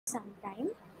sometime.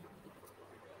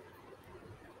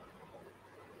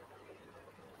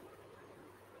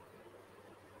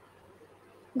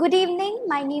 Good evening,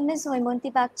 my name is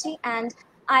Hoimonti Bakchi and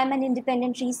I am an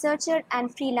independent researcher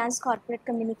and freelance corporate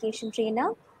communication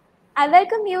trainer. I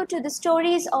welcome you to the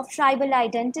stories of tribal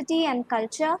identity and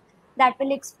culture that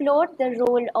will explore the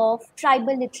role of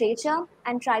tribal literature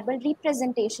and tribal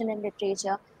representation in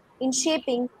literature in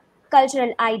shaping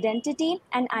cultural identity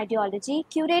and ideology,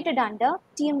 curated under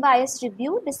TMYS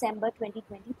Review December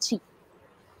 2023.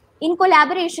 In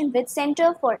collaboration with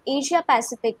Center for Asia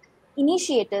Pacific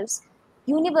Initiatives,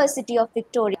 University of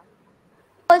Victoria,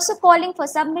 also calling for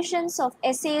submissions of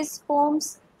essays,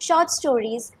 poems, short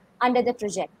stories under the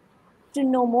project. To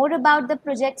know more about the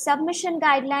project submission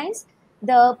guidelines,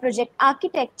 the project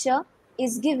architecture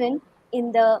is given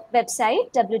in the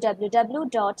website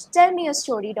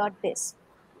www.tellmeyourstory.biz.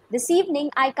 This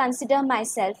evening, I consider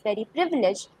myself very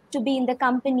privileged to be in the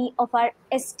company of our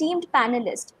esteemed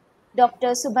panelists,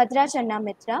 Dr. Subhadra Channa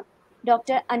Mitra,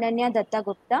 Dr. Ananya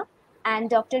Dattagupta, and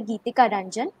Dr. Geetika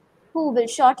Ranjan, who will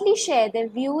shortly share their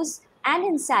views and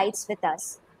insights with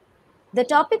us. The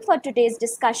topic for today's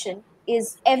discussion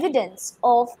is evidence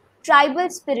of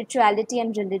tribal spirituality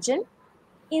and religion,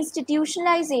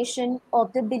 institutionalization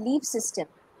of the belief system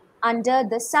under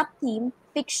the sub-theme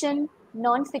fiction,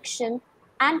 non-fiction,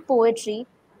 and poetry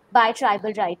by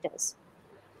tribal writers.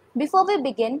 Before we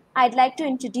begin, I'd like to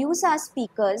introduce our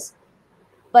speakers,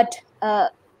 but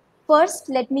first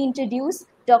let me introduce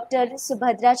Dr.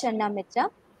 Subhadra Channa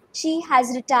Mitra. She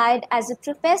has retired as a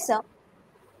professor,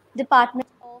 Department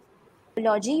of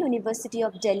Biology, University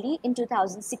of Delhi in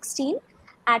 2016.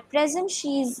 At present,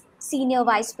 she is Senior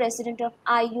Vice President of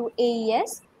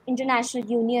IUAES, International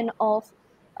Union of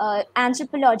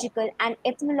Anthropological and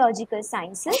Ethnological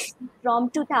Sciences from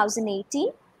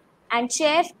 2018, and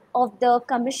Chair of the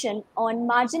Commission on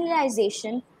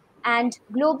Marginalization and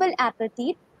Global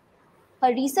Apathy. Her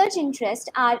research interests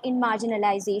are in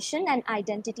marginalization and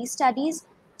identity studies,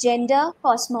 gender,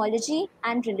 cosmology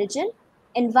and religion,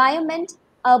 environment,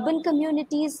 urban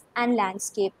communities, and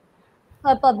landscape.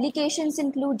 Her publications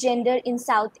include Gender in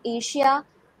South Asia,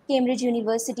 Cambridge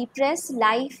University Press,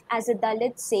 Life as a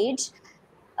Dalit Sage,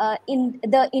 in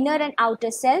The Inner and Outer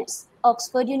Selves,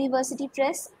 Oxford University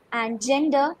Press, and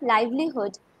Gender,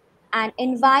 Livelihood, and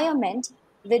Environment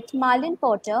with Marlin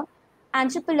Porter,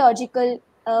 Anthropological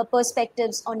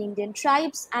Perspectives on Indian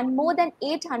Tribes, and more than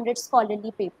 800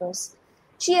 scholarly papers.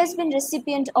 She has been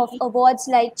recipient of awards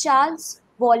like Charles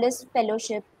Wallace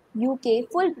Fellowship, UK,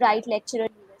 Fulbright Lecturer,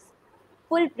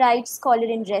 Fulbright Scholar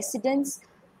in Residence,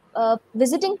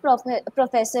 visiting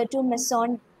professor to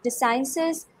Maison des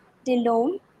Sciences de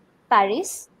Lyon,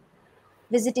 Paris,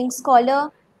 visiting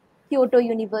scholar, Kyoto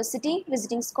University,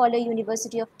 visiting scholar,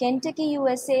 University of Kentucky,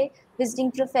 USA, visiting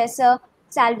professor,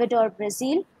 Salvador,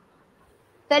 Brazil,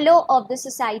 fellow of the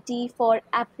Society for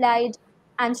Applied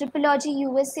Anthropology,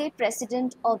 USA,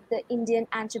 president of the Indian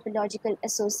Anthropological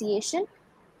Association.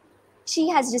 She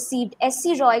has received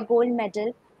S.C. Roy Gold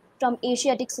Medal from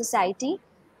Asiatic Society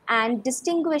and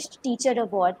Distinguished Teacher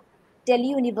Award, Delhi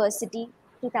University,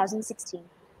 2016.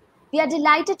 We are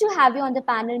delighted to have you on the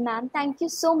panel, ma'am. Thank you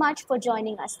so much for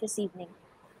joining us this evening.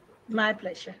 My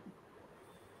pleasure.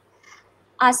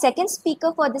 Our second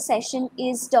speaker for the session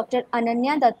is Dr.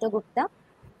 Ananya Dattagupta.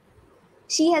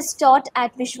 She has taught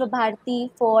at Vishwa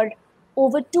Bharati for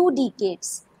over 2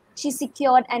 decades. She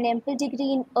secured an MPhil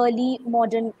degree in early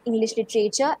modern English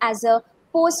literature as a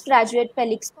postgraduate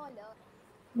Felix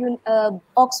Scholar,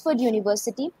 Oxford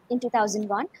University in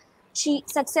 2001. She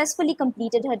successfully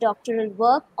completed her doctoral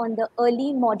work on the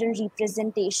early modern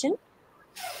representation.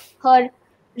 Her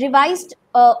revised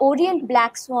Orient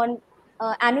Black Swan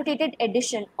annotated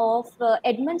edition of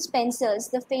Edmund Spenser's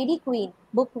The Fairy Queen,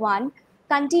 Book 1,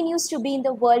 continues to be in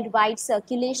the worldwide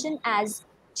circulation as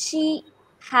she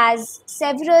has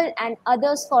several and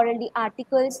other scholarly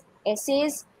articles,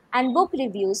 essays, and book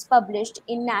reviews published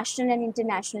in national and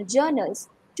international journals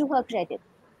to her credit.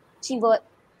 She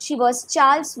was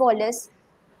Charles Wallace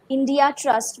India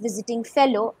Trust Visiting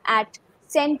Fellow at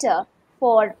Center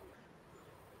for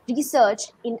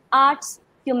Research in Arts,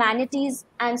 Humanities,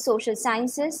 and Social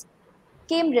Sciences,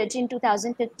 Cambridge in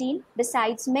 2015.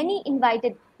 Besides many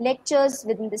invited lectures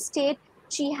within the state,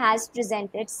 she has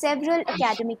presented several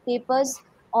academic papers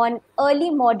on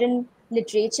early modern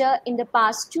literature in the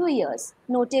past 2 years,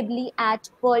 notably at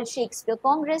World Shakespeare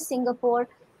Congress, Singapore,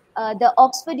 the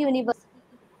Oxford University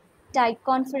Tide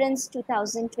Conference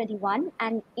 2021,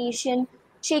 and Asian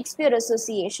Shakespeare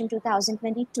Association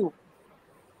 2022.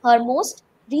 Her most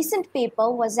recent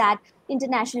paper was at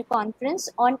International Conference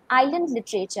on Island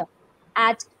Literature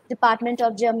at Department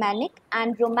of Germanic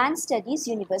and Romance Studies,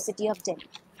 University of Delhi.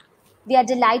 We are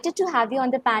delighted to have you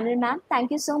on the panel, ma'am.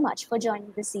 Thank you so much for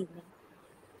joining this evening.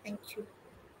 Thank you.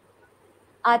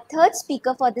 Our third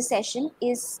speaker for the session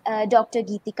is Dr.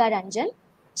 Geetika Ranjan.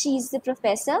 She is the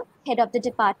professor, head of the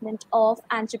Department of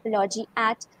Anthropology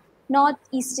at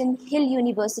Northeastern Hill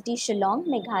University, Shillong,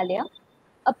 Meghalaya,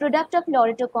 a product of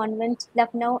Loreto Convent,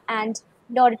 Lucknow, and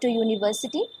Loreto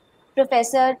University.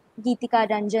 Professor Geetika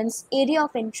Ranjan's area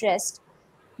of interest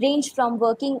range from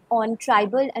working on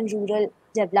tribal and rural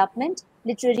development,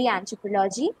 literary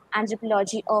anthropology,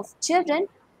 anthropology of children,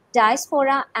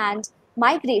 diaspora and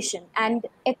migration, and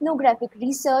ethnographic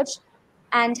research,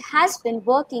 and has been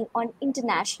working on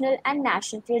international and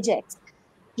national projects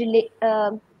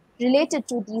related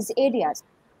to these areas.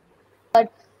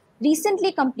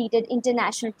 Recently completed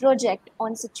international project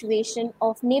on situation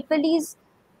of Nepalese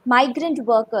migrant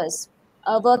workers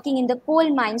working in the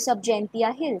coal mines of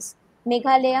Jaintia Hills.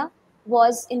 Meghalaya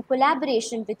was in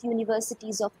collaboration with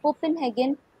universities of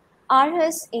Copenhagen,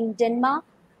 Aarhus in Denmark,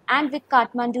 and with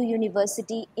Kathmandu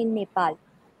University in Nepal.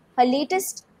 Her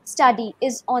latest study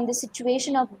is on the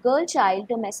situation of girl child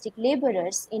domestic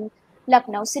laborers in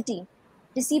Lucknow city,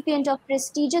 recipient of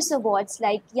prestigious awards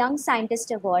like Young Scientist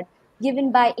Award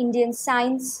given by Indian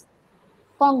Science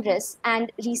Congress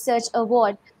and Research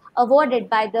Award awarded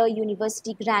by the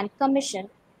University Grant Commission.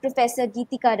 Professor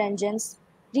Geetika Ranjan's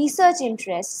research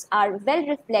interests are well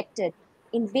reflected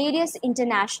in various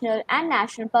international and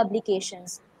national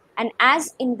publications and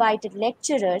as invited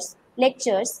lectures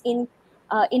in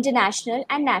international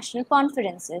and national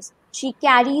conferences. She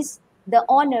carries the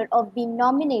honor of being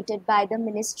nominated by the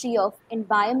Ministry of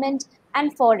Environment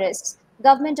and Forests,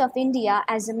 Government of India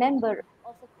as a member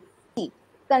of a committee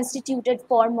constituted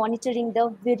for monitoring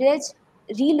the village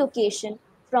relocation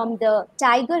from the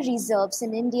tiger reserves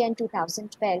in India in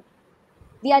 2012.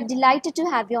 We are delighted to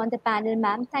have you on the panel,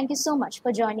 ma'am. Thank you so much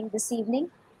for joining this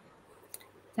evening.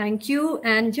 Thank you.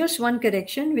 And just one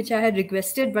correction, which I had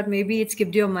requested, but maybe it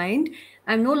skipped your mind.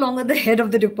 I'm no longer the head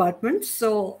of the department,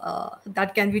 so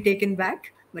that can be taken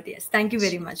back. But yes, thank you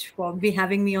very much for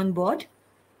having me on board.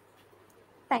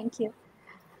 Thank you.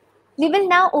 We will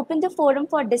now open the forum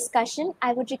for discussion.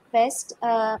 I would request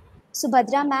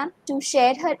Subhadra ma'am to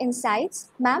share her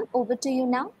insights. Ma'am, over to you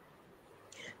now.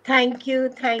 Thank you,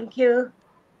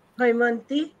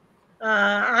 Haimanti.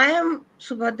 I am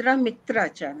Subhadra Mitra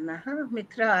Channa. Huh?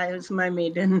 Mitra is my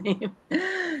maiden name.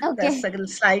 That's Okay, a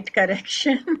slight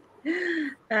correction.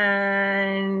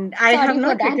 And I have sorry for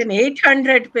not that. written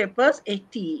 800 papers,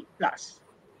 80 plus.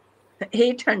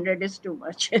 800 is too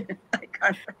much. I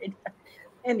can't write that.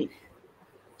 Anyway.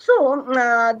 So,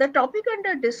 the topic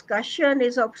under discussion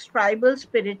is of tribal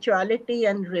spirituality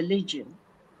and religion.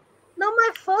 Now, my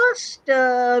first,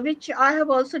 which I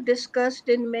have also discussed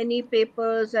in many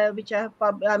papers, which I have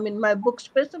I mean, my book,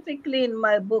 specifically in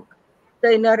my book,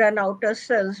 The Inner and Outer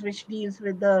Selves, which deals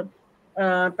with the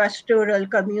pastoral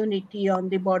community on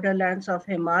the borderlands of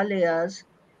Himalayas.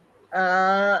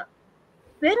 Uh,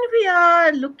 when we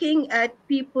are looking at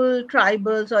people,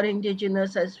 tribals or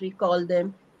indigenous, as we call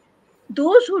them,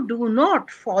 those who do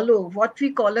not follow what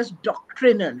we call as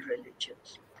doctrinal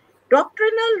religions.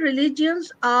 Doctrinal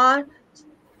religions are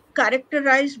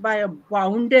characterized by a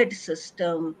bounded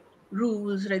system,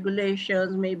 rules,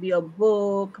 regulations, maybe a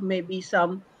book, maybe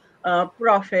some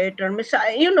prophet or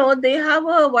messiah. They have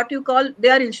a what you call,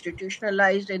 they are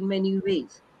institutionalized in many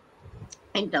ways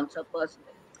in terms of personnel.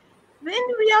 When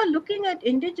we are looking at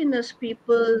indigenous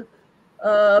people,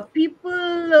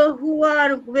 people who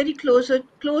are very close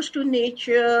to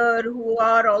nature, who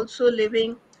are also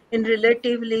living in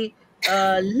relatively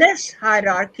less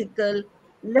hierarchical,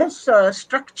 less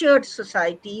structured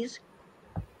societies,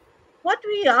 what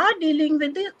we are dealing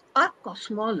with are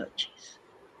cosmologies.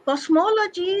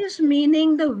 Cosmologies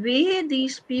meaning the way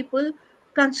these people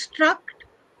construct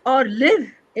or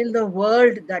live in the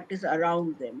world that is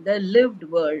around them, their lived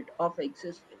world of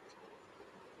existence.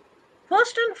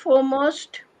 First and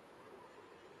foremost,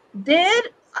 there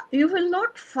you will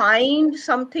not find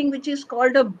something which is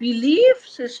called a belief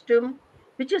system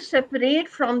which is separate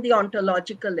from the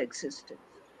ontological existence.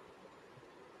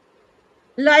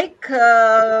 Like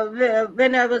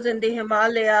when I was in the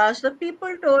Himalayas, the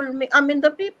people told me,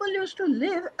 the people used to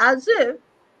live as if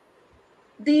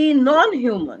the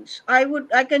non-humans,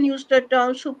 I can use the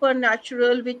term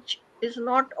supernatural, which is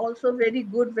not also very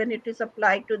good when it is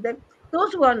applied to them,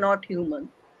 those who are not human,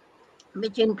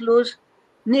 which includes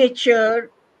nature,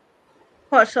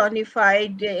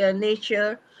 personified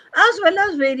nature, as well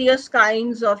as various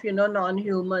kinds of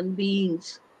non-human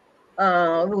beings,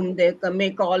 whom they may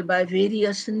call by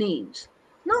various names.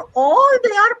 No, all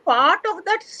they are part of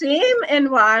that same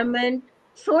environment,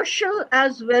 social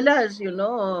as well as,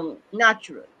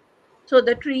 natural. So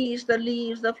the trees, the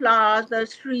leaves, the flowers, the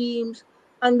streams,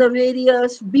 and the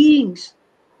various beings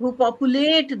who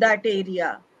populate that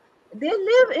area, they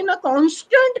live in a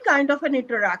constant kind of an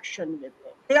interaction with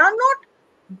them. They are not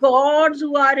gods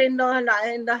who are in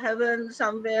the heavens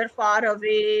somewhere far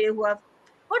away, who have,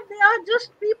 but they are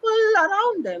just people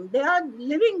around them. They are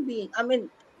living beings. I mean,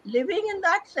 living in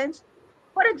that sense.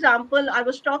 For example, I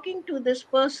was talking to this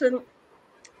person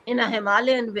in a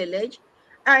Himalayan village,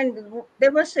 and they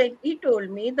were saying, he told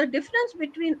me the difference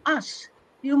between us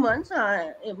humans,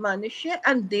 Manushya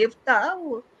and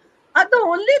Devta, are the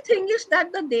only thing is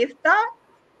that the Devta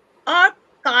are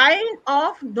kind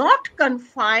of not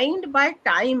confined by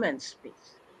time and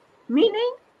space,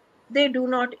 meaning they do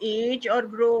not age or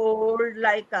grow old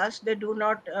like us. They do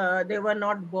not they were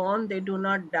not born, they do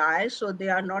not die, so they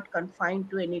are not confined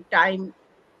to any time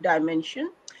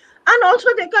dimension, and also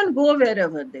they can go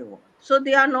wherever they want, so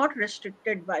they are not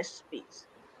restricted by space.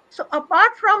 So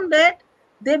apart from that,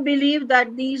 they believe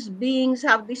that these beings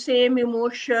have the same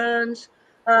emotions,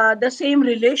 the same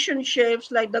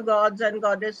relationships, like the gods and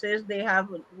goddesses. They have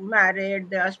married,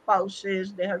 they are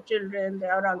spouses, they have children, they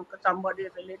are uncle, somebody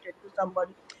related to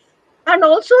somebody. And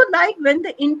also, like when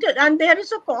the and there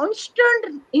is a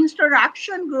constant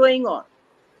interaction going on.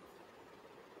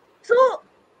 So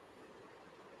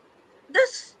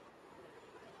this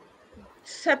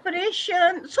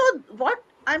separation, so what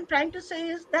I'm trying to say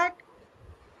is that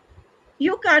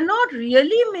you cannot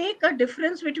really make a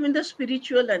difference between the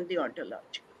spiritual and the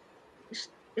ontological.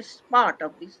 It's part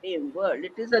of the same world.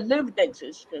 It is a lived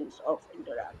existence of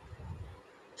interaction.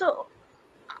 So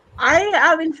I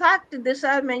have, in fact, this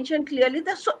I have mentioned clearly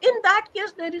that, so in that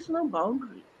case there is no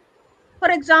boundary.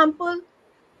 For example,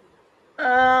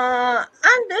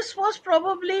 and this was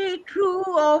probably true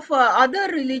of other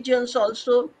religions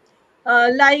also.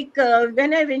 When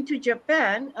I went to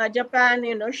Japan,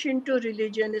 Shinto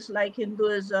religion is like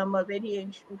Hinduism, a very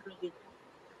ancient religion.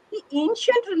 The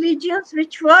ancient religions,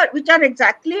 which are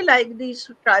exactly like these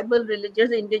tribal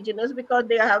religions, indigenous, because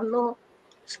they have no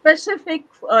specific,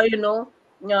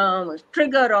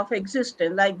 trigger of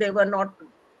existence. Like they were not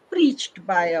preached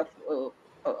by a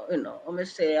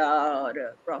messiah or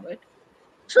a prophet.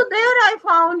 So there I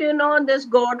found, this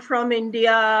god from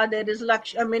India. There is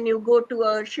Lakshmi. I mean, you go to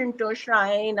a Shinto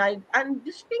shrine, and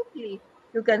distinctly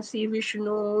you can see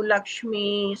Vishnu,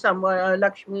 Lakshmi, somewhere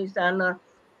Lakshmi's, and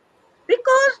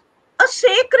because a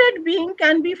sacred being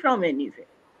can be from anywhere.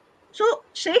 So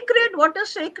sacred, what does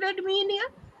sacred mean here?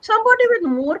 Somebody with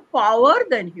more power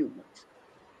than humans.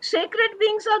 Sacred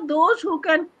beings are those who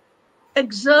can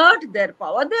exert their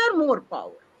power. They are more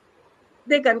power.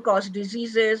 They can cause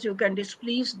diseases. You can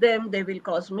displease them, they will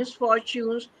cause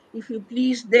misfortunes. If you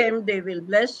please them, they will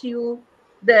bless you.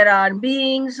 There are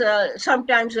beings,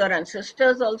 sometimes your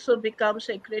ancestors also become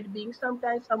sacred beings.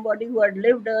 Sometimes somebody who had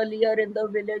lived earlier in the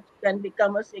village can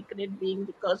become a sacred being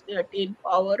because they attain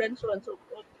power, and so on and so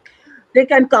forth. They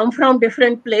can come from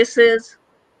different places.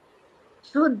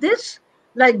 So this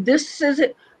is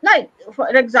it. Like, for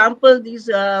example, these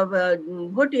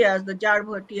Bhutias, the Jar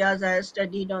Bhutias I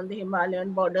studied on the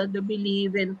Himalayan border, they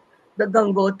believe in the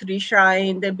Gangotri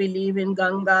shrine, they believe in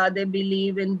Ganga, they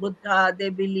believe in Buddha, they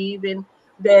believe in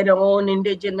their own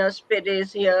indigenous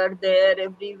spirits here, there,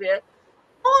 everywhere.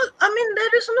 All, I mean,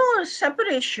 there is no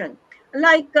separation.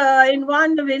 Like in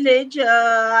one village,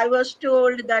 I was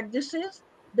told that this is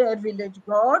their village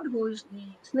god, who is the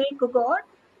snake god,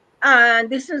 and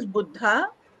this is Buddha,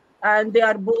 and they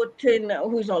are both in,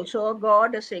 who is also a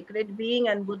god, a sacred being,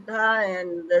 and Buddha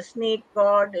and the snake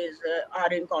god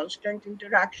are in constant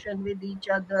interaction with each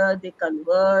other. They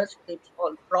converse, they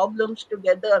solve problems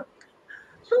together.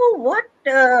 So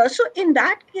so in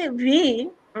that way,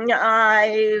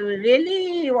 I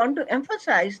really want to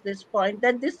emphasize this point,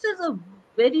 that this is a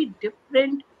very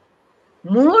different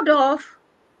mode of,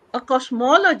 a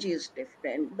cosmology is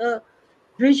different, the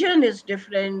vision is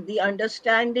different, the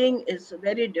understanding is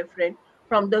very different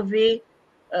from the way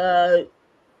uh,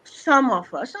 some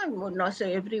of us, I would not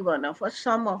say every one of us,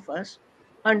 some of us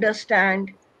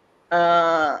understand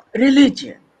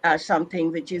religion as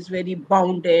something which is very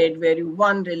bounded, where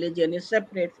one religion is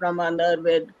separate from another,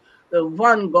 where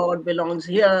one god belongs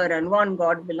here and one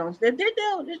god belongs there.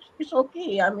 It's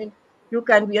okay. I mean, you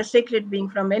can be a sacred being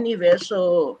from anywhere,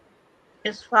 so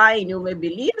it's fine. You may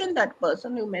believe in that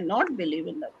person, you may not believe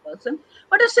in that person,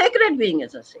 but a sacred being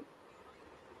is a sacred.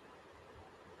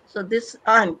 So this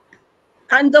and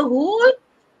the whole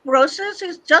process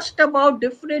is just about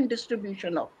different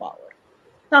distribution of power.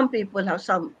 Some people have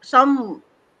some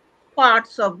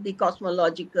parts of the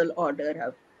cosmological order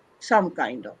have some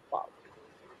kind of power.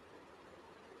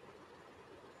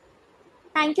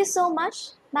 Thank you so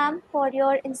much, ma'am, for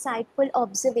your insightful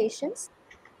observations.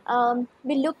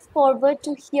 We look forward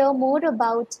to hear more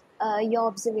about your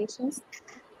observations.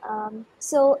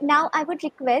 So now I would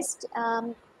request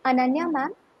Ananya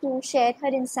ma'am to share her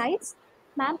insights.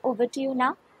 Ma'am, over to you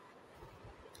now.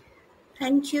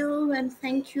 Thank you, and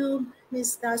thank you,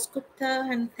 Ms.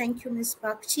 Dasgupta, and thank you, Ms.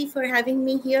 Bakshi, for having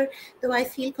me here. Though I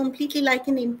feel completely like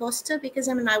an imposter because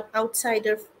I'm an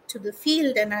outsider to the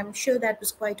field, and I'm sure that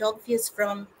was quite obvious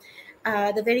from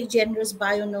the very generous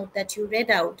bio note that you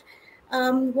read out.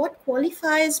 What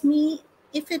qualifies me,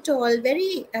 if at all,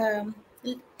 very a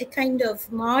kind of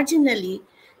marginally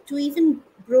to even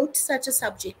broach such a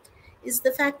subject is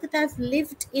the fact that I've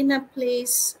lived in a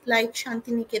place like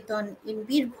Shantiniketan in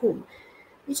Birbhum,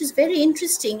 which is very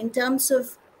interesting in terms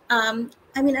of I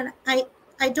mean, and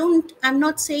I'm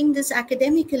not saying this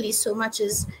academically so much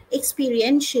as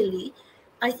experientially.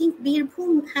 I think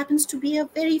Birbhum happens to be a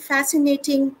very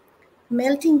fascinating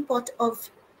melting pot of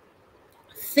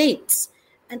faiths.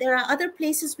 And there are other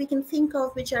places we can think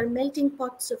of which are melting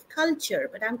pots of culture,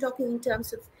 but I'm talking in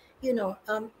terms of,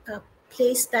 a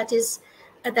place that is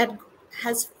that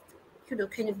has,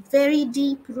 kind of very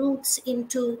deep roots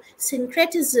into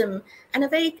syncretism, and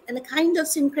a kind of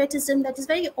syncretism that is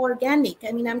very organic.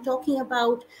 I mean, I'm talking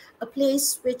about a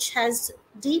place which has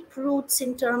deep roots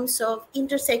in terms of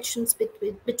intersections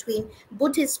between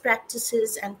Buddhist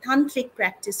practices and tantric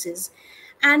practices.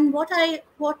 And what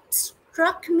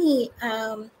struck me,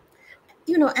 and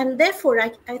therefore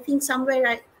I think somewhere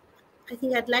I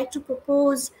think I'd like to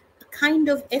propose a kind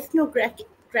of ethnographic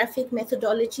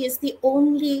methodology as the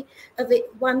only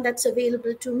one that's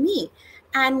available to me,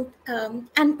 and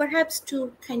perhaps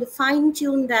to kind of fine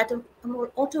tune that a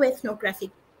more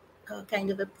autoethnographic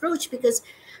kind of approach, because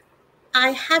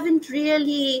I haven't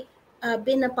really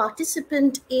been a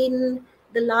participant in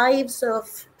the lives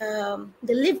of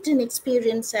the lived-in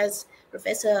experience, as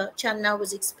Professor Channa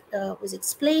was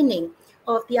explaining,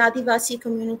 of the Adivasi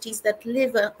communities that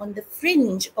live on the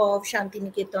fringe of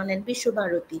Shantiniketan and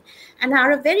Vishwabharati, and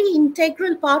are a very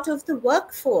integral part of the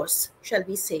workforce, shall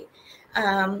we say,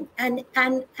 and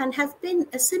have been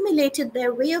assimilated.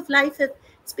 Their way of life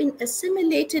has been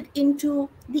assimilated into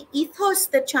the ethos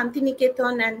that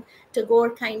Shantiniketan and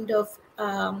Tagore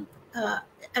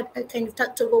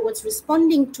Tagore was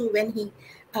responding to when he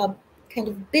kind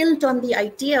of built on the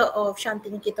idea of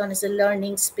Shantiniketan as a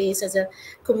learning space, as a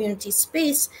community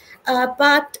space.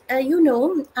 But I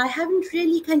haven't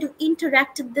really kind of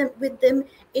interacted with them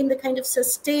in the kind of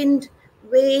sustained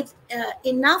way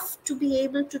enough to be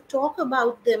able to talk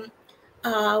about them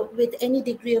with any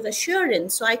degree of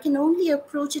assurance. So I can only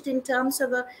approach it in terms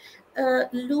of a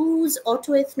loose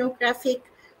autoethnographic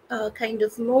kind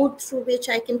of mode through which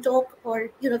I can talk, or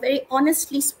very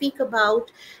honestly speak about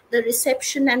the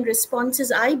reception and responses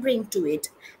I bring to it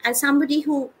as somebody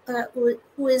who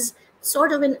is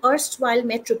sort of an erstwhile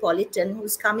metropolitan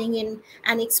who's coming in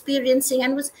and experiencing,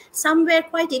 and was somewhere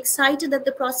quite excited at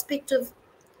the prospect of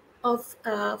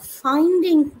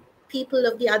finding people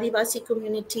of the Adivasi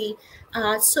community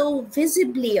so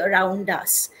visibly around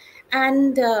us.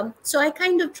 And so I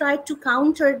kind of tried to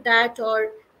counter that,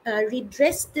 or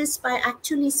redress this, by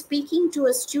actually speaking to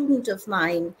a student of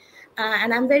mine.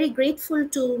 And I'm very grateful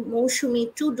to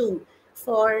Moshumi Tudu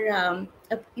for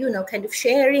kind of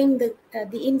sharing the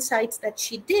insights that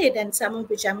she did, and some of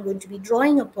which I'm going to be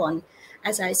drawing upon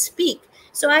as I speak.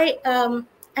 So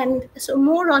and so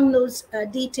more on those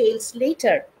details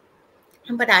later.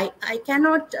 But I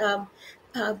cannot,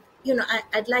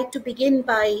 I'd like to begin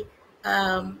by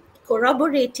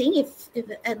corroborating, if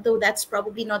though that's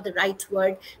probably not the right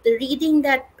word, the reading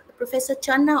that Professor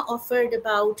Channa offered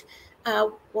about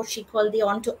what she called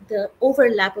the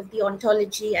overlap of the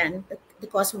ontology and the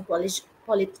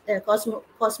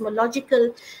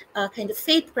cosmological kind of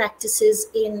faith practices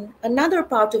in another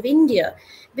part of India,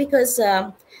 because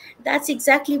that's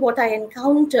exactly what I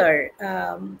encounter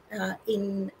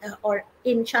in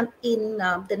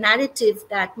the narrative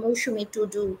that Moshumi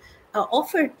Tudu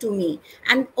offered to me.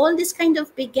 And all this kind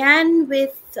of began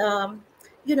with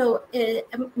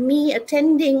me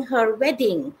attending her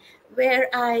wedding, where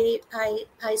I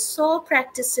saw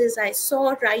practices, I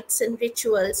saw rites and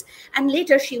rituals, and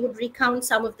later she would recount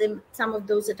some of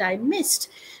those that I missed,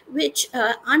 which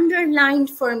underlined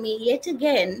for me yet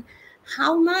again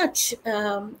how much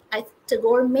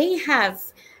Tagore may have,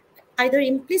 either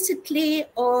implicitly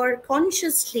or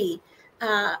consciously,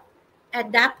 uh,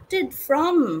 adapted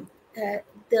from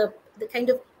the kind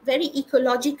of very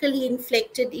ecologically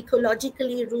inflected,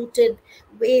 ecologically rooted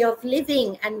way of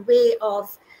living and way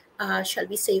of, shall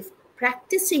we say,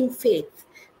 practicing faith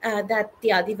that the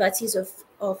Adivasis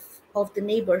of the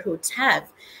neighborhoods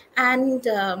have. And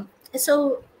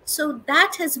so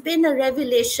that has been a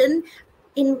revelation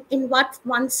in what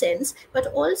one sense, but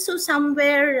also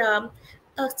somewhere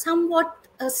a somewhat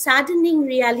a saddening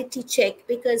reality check,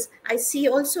 because I see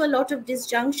also a lot of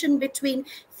disjunction between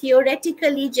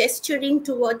theoretically gesturing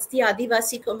towards the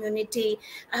Adivasi community,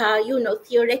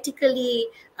 theoretically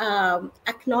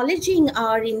acknowledging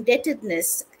our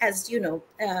indebtedness as,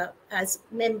 as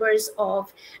members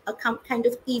of a kind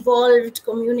of evolved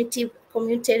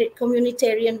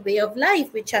communitarian way of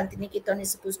life, which Shantiniketan is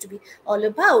supposed to be all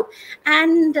about,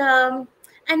 and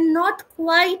not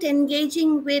quite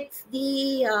engaging with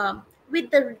the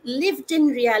lived-in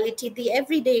reality, the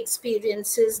everyday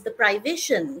experiences, the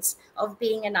privations of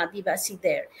being an Adivasi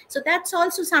there. So that's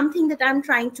also something that I'm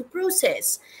trying to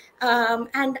process.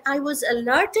 And I was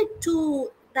alerted to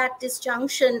that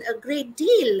disjunction a great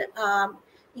deal,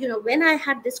 when I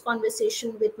had this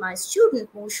conversation with my student,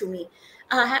 Moshumi.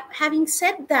 Having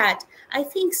said that, I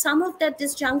think some of that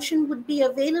disjunction would be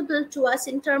available to us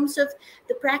in terms of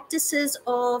the practices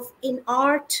of in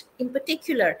art in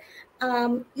particular.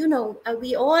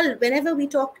 We all, whenever we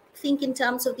think in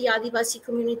terms of the Adivasi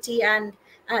community and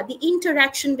the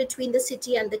interaction between the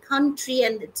city and the country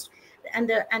and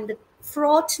the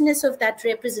fraughtness of that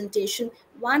representation.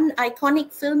 One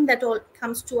iconic film that all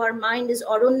comes to our mind is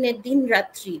Arunne Din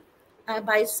Ratri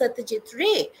by Satyajit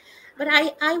Ray. But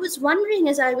I was wondering,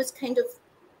 as I was kind of,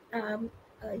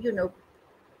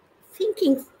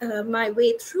 thinking my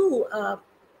way through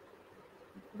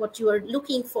what you are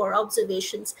looking for,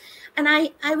 observations. And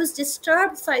I was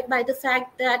disturbed by the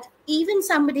fact that even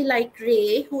somebody like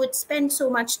Ray, who had spent so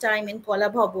much time in Kola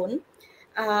Bhavan,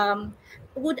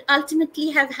 would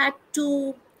ultimately have had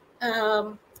to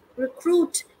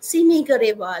recruit Simi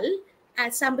Garewal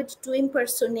as somebody to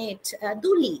impersonate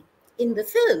Duli in the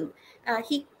film.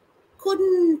 He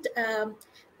couldn't, and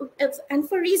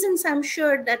for reasons I'm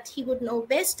sure that he would know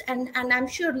best, and I'm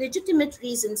sure legitimate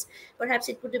reasons, perhaps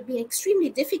it would have been extremely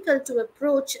difficult to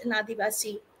approach an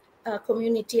Adivasi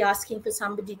community asking for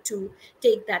somebody to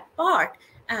take that part,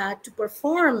 to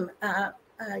perform,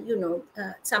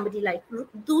 somebody like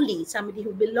Duli, somebody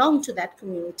who belonged to that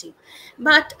community.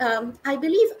 But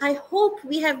I hope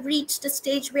we have reached a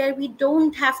stage where we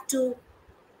don't have to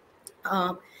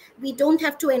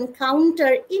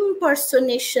encounter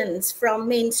impersonations from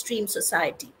mainstream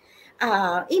society,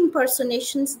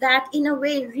 impersonations that in a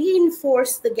way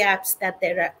reinforce the gaps that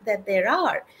there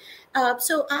are.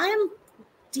 So I am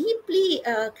deeply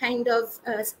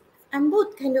I'm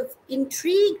both kind of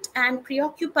intrigued and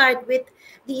preoccupied with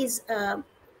these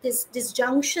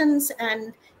disjunctions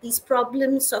and these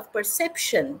problems of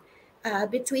perception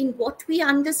between what we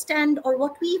understand or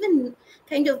what we even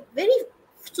kind of very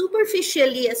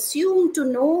superficially assume to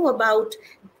know about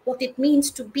what it means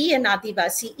to be an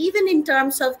Adivasi, even in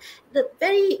terms of the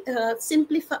very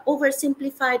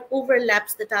oversimplified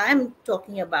overlaps that I am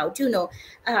talking about.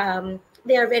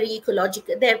 They are very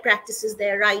ecological, their practices,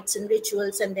 their rites and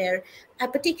rituals, and their,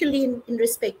 particularly in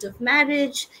respect of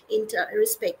marriage, in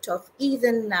respect of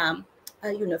even,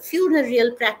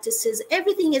 funereal practices.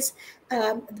 Everything is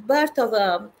the birth of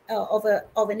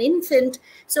an infant.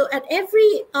 So at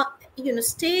every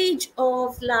stage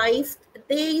of life,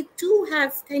 they too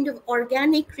have kind of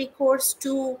organic recourse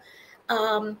to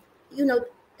the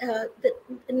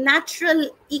natural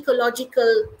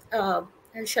ecological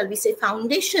shall we say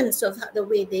foundations of the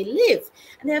way they live.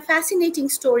 And there are fascinating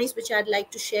stories which I'd like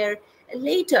to share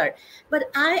later. But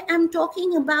I am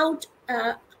talking about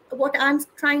what I'm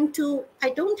trying to,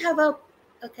 I don't have a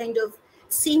kind of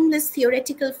seamless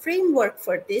theoretical framework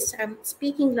for this. I'm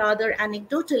speaking rather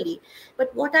anecdotally.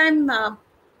 But what I'm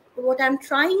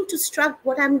trying to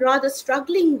what I'm rather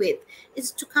struggling with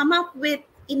is to come up with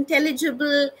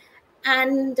intelligible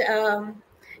and,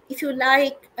 if you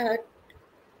like,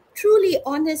 truly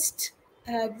honest,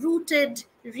 rooted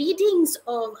readings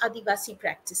of Adivasi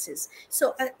practices.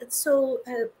 So, I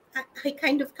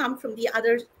kind of come from the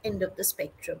other end of the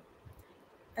spectrum,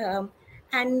 um,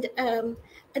 and um,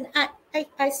 and I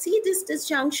see these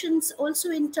disjunctions also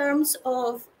in terms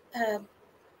of.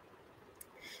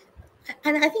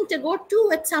 And I think Tagore too,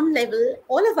 at some level,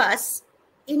 all of us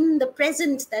in the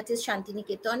present, that is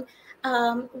Shantiniketan,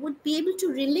 would be able to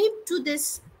relate to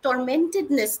this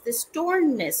tormentedness, this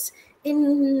tornness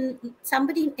in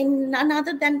somebody, in none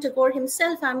other than Tagore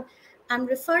himself. I'm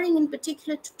referring in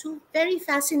particular to two very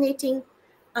fascinating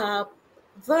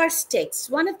verse texts.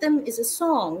 One of them is a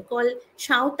song called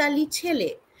Shautali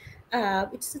Chele,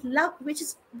 which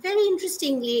is very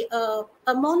interestingly a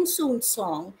monsoon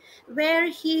song, where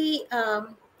he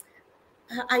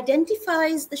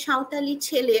identifies the Shautali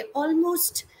Chele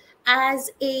almost as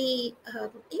a,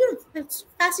 it's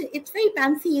fascinating. It's very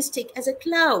pantheistic as a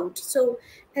cloud. So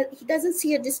he doesn't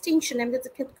see a distinction, and there's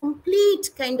a complete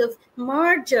kind of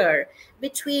merger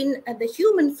between the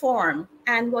human form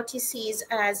and what he sees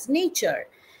as nature.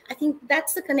 I think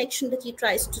that's the connection that he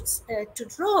tries to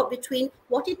draw between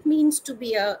what it means to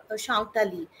be a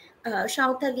Shautali, a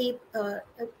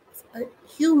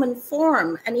human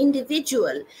form, an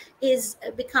individual, is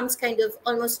becomes kind of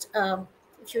almost,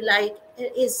 if you like,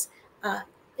 uh, uh,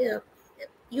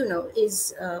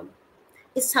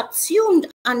 is subsumed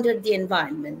under the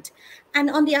environment. And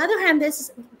on the other hand,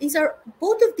 these are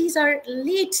both of these are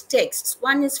late texts.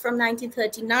 One is from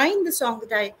 1939, the song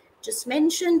that I just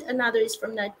mentioned. Another is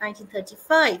from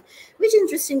 1935, which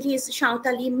interestingly is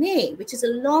Shautali May, which is a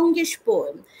longish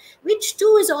poem, which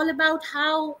too is all about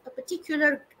how a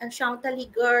particular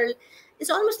Shautali girl is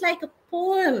almost like a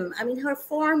poem. I mean, her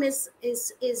form is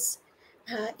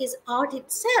art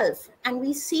itself, and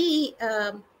we see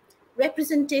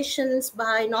representations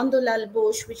by Nandolal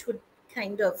Bose, which would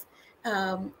kind of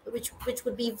which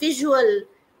would be visual,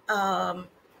 um,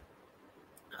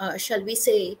 shall we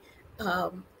say,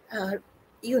 um, uh,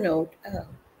 you know,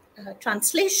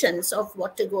 translations of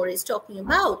what Tagore is talking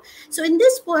about. So in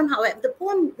this poem, however, the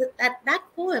poem that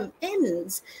poem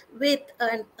ends with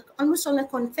almost on a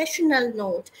confessional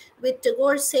note, with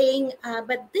Tagore saying,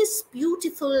 "But this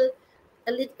beautiful."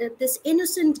 This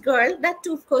innocent girl, that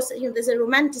too, of course, there's a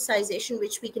romanticization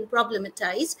which we can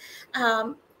problematize.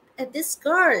 Um, this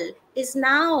girl is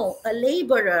now a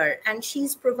laborer, and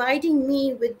she's providing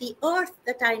me with the earth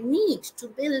that I need to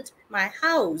build my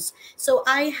house. So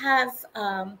I have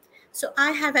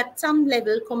at some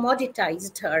level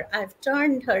commoditized her. I've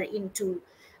turned her into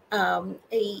a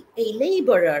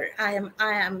laborer. I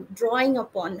am drawing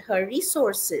upon her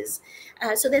resources.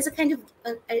 So there's a kind of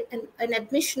an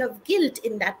admission of guilt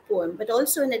in that poem, but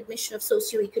also an admission of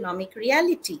socioeconomic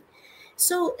reality.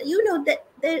 So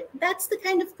that's the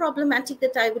kind of problematic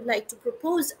that I would like to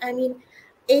propose. I mean,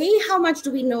 how much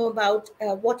do we know about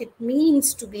what it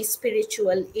means to be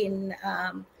spiritual and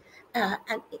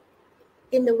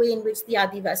in the way in which the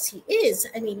Adivasi is?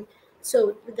 I mean,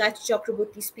 so the Gayatri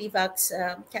Chakraborty Spivak's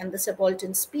 "Can the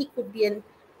Subaltern Speak" would be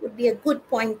a good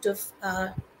point of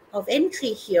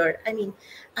entry here. I mean,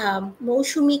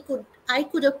 I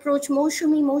could approach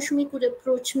Moshumi could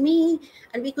approach me,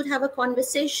 and we could have a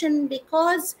conversation,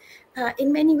 because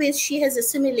in many ways she has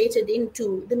assimilated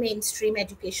into the mainstream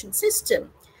education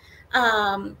system.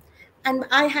 Um, and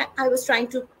I was trying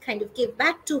to kind of give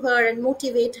back to her and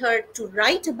motivate her to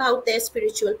write about their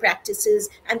spiritual practices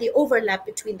and the overlap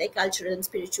between their cultural and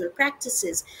spiritual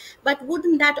practices. But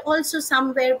wouldn't that also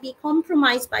somewhere be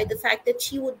compromised by the fact that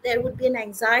there would be an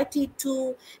anxiety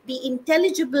to be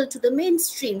intelligible to the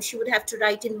mainstream? She would have to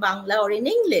write in Bangla or in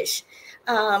English.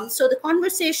 So the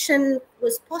conversation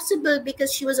was possible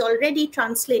because she was already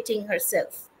translating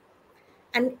herself.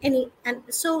 And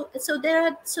so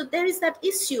there is that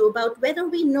issue about whether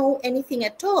we know anything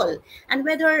at all, and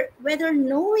whether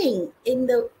knowing in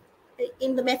the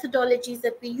methodologies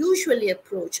that we usually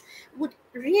approach would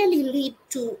really lead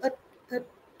to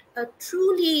a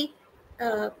truly,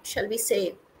 shall we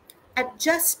say,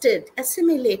 adjusted,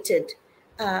 assimilated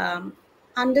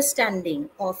understanding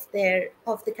of the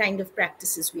kind of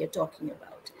practices we are talking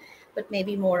about. But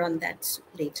maybe more on that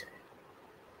later.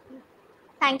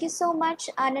 Thank you so much,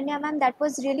 Ananya ma'am. That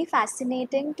was really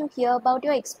fascinating to hear about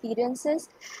your experiences.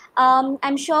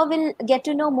 I'm sure we'll get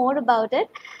to know more about it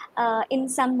in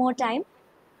some more time.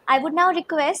 I would now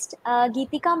request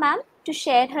Geetika ma'am to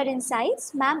share her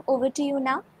insights. Ma'am, over to you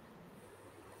now.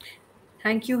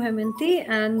 Thank you, Hemanti,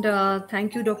 and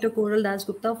thank you, Dr. Koral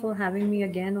Dasgupta, for having me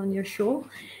again on your show.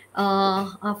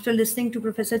 After listening to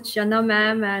Professor Channa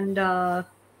ma'am and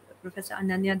Professor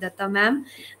Ananya Datta ma'am,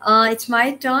 it's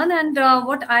my turn, and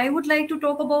what I would like to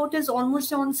talk about is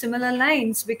almost on similar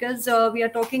lines, because we are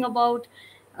talking about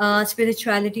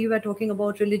spirituality, we are talking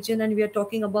about religion, and we are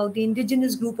talking about the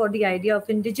indigenous group, or the idea of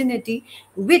indigeneity,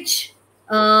 which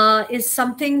is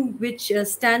something which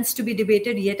stands to be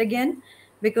debated yet again,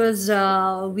 because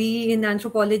we in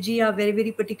anthropology are very,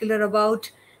 very particular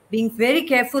about being very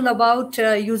careful about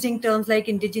using terms like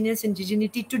indigenous,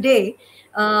 indigeneity today.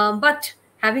 But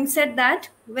having said that,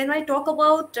 when I talk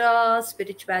about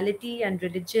spirituality and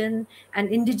religion and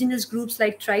indigenous groups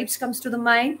like tribes comes to the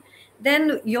mind,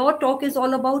 then your talk is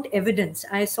all about evidence.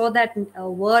 I saw that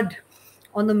word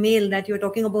on the mail that you're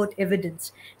talking about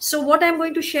evidence. So what I'm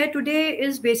going to share today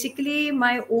is basically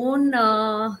my own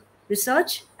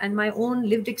research and my own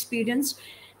lived experience.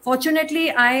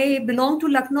 Fortunately, I belong to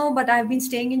Lucknow, but I've been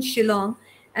staying in Shillong.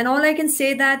 And all I can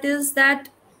say that is that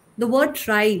the word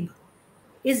tribe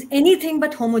is anything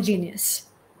but homogeneous.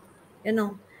 You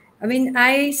know, I mean,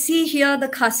 I see here the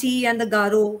Khasi and the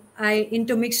Garo, I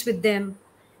intermix with them.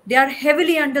 They are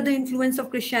heavily under the influence of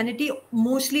Christianity.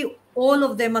 Mostly all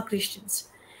of them are Christians.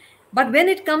 But when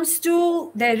it comes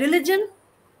to their religion,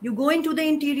 you go into the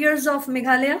interiors of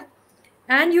Meghalaya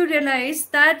and you realize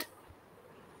that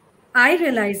I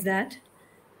realize that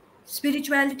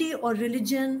spirituality or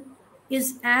religion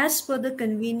is as per the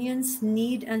convenience,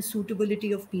 need, and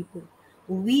suitability of people.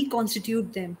 We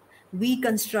constitute them, we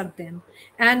construct them.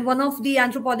 And one of the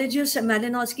anthropologists,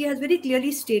 Malinowski, has very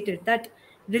clearly stated that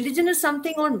religion is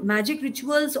something, or magic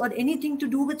rituals or anything to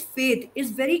do with faith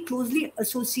is very closely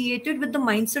associated with the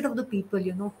mindset of the people.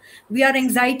 You know, we are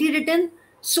anxiety ridden,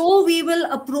 so we will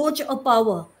approach a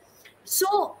power.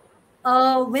 So,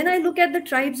 when I look at the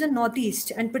tribes in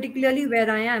Northeast, and particularly where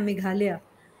I am, Meghalaya,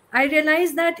 I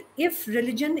realize that if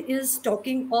religion is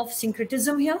talking of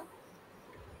syncretism here,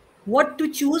 what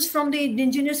to choose from the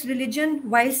indigenous religion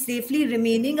while safely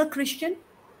remaining a Christian,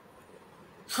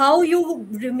 how you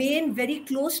remain very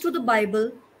close to the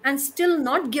Bible and still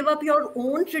not give up your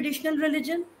own traditional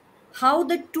religion, how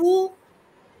the two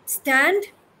stand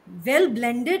well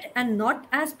blended and not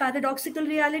as paradoxical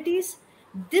realities.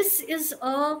 This is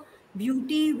a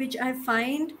beauty which I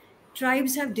find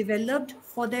tribes have developed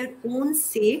for their own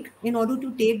sake in order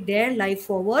to take their life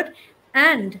forward.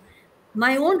 And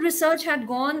my own research had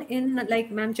gone in,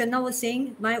 like Ma'am Channa was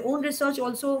saying, my own research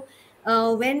also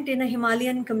went in a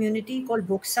Himalayan community called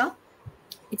Boksa.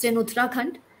 It's in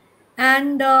Uttarakhand.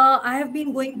 And I have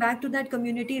been going back to that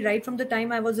community right from the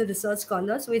time I was a research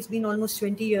scholar. So it's been almost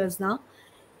 20 years now.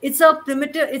 It's a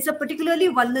particularly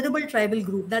vulnerable tribal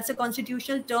group. That's a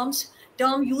constitutional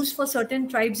term used for certain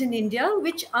tribes in India,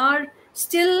 which are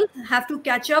still have to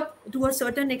catch up to a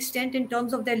certain extent in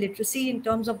terms of their literacy, in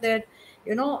terms of their,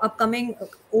 upcoming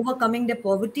overcoming their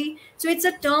poverty. So it's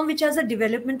a term which has a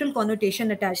developmental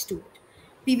connotation attached to it.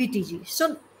 PVTG.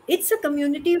 So it's a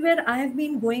community where I have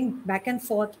been going back and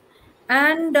forth,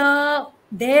 and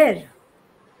there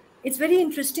it's very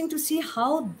interesting to see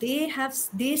how they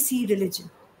see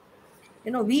religion.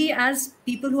 You know, we as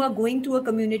people who are going to a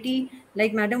community,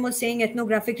 like Madam was saying,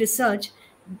 ethnographic research,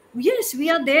 yes, we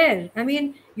are there. I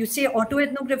mean, you say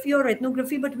autoethnography or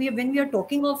ethnography, but when we are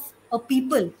talking of a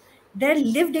people, their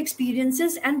lived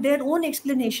experiences and their own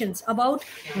explanations about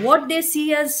what they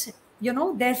see as,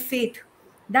 their faith,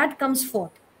 that comes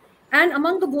forth. And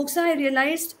among the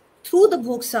Bhoksa, through the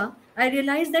Bhoksa, I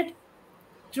realized that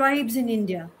tribes in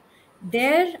India,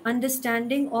 their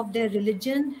understanding of their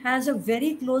religion has a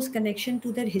very close connection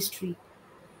to their history,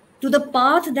 to the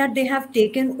path that they have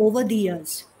taken over the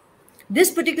years. This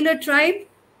particular tribe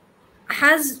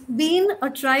has been a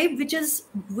tribe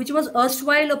which was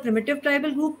erstwhile a primitive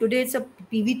tribal group. Today it's a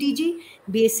PVTG,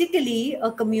 basically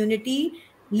a community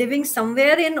living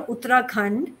somewhere in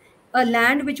Uttarakhand, a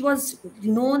land which was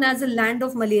known as a land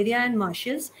of malaria and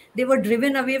marshes. They were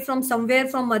driven away from somewhere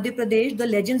from Madhya Pradesh. The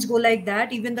legends go like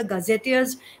that. Even the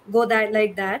gazetteers go that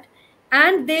like that.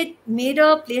 And they made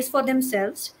a place for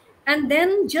themselves. And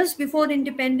then just before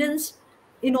independence,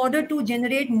 in order to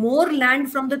generate more land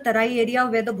from the Tarai area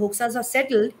where the Bhoksas are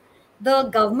settled, the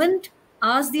government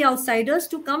asked the outsiders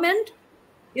to come and,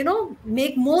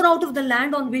 make more out of the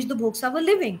land on which the Bhoksa were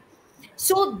living.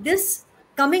 So this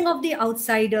coming of the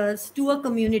outsiders to a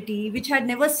community which had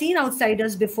never seen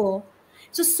outsiders before.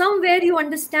 So somewhere you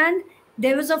understand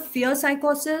there was a fear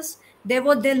psychosis. Their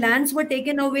lands were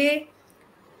taken away.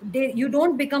 You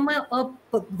don't become a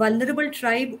vulnerable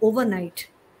tribe overnight.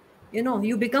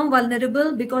 You become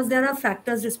vulnerable because there are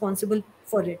factors responsible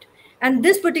for it. And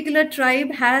this particular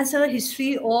tribe has a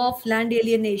history of land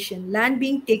alienation, land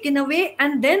being taken away,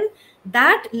 and then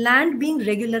that land being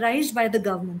regularized by the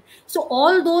government. So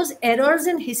all those errors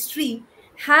in history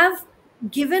have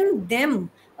given them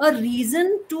a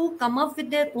reason to come up with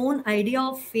their own idea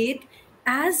of faith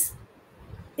as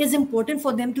is important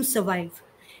for them to survive.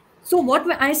 So what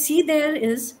I see there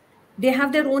is they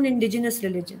have their own indigenous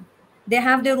religion. They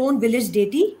have their own village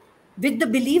deity with the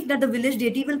belief that the village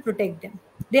deity will protect them.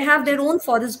 They have their own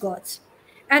forest gods.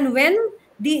 And when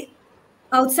the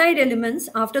outside elements,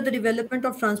 after the development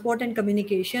of transport and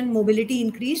communication, mobility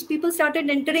increased, people started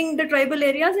entering the tribal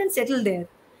areas and settled there.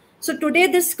 So today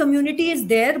this community is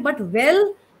there, but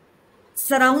well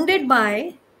surrounded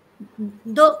by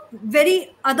the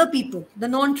very other people, the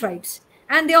non-tribes,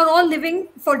 and they are all living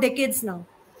for decades now.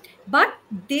 But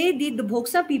the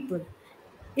Bhoksa people,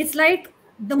 it's like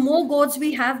the more gods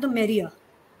we have, the merrier.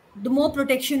 the more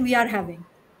protection we are having.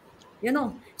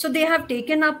 So they have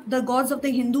taken up the gods of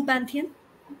the Hindu pantheon.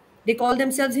 They call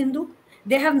themselves Hindu.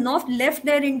 They have not left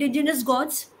their indigenous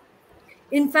gods.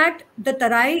 In fact, the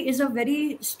Tarai is a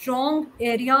very strong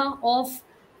area of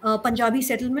Punjabi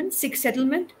settlement, Sikh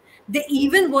settlement. They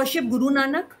even worship Guru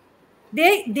Nanak.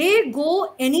 They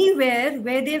go anywhere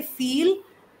where they feel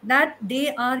that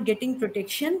they are getting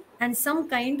protection and some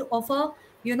kind of a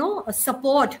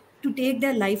support to take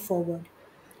their life forward.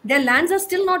 Their lands are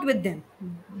still not with them.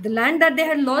 The land that they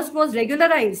had lost was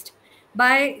regularized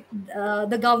by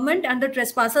the government, and the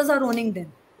trespassers are owning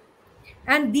them.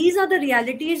 And these are the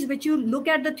realities which you look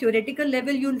at the theoretical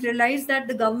level, you'll realize that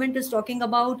the government is talking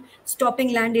about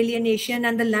stopping land alienation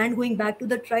and the land going back to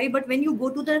the tribe. But when you go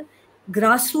to the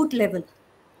grassroots level,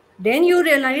 then you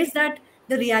realize that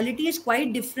the reality is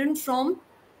quite different from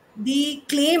the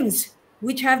claims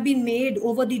which have been made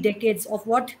over the decades of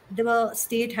what the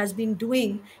state has been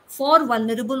doing for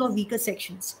vulnerable or weaker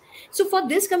sections. So for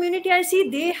this community, I see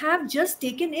they have just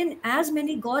taken in as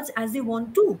many gods as they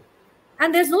want to.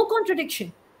 And there's no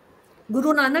contradiction.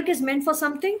 Guru Nanak is meant for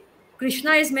something,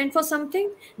 Krishna is meant for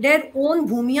something, their own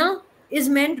Bhumya is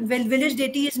meant, well, village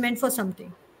deity is meant for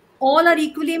something. All are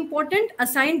equally important,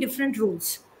 assign different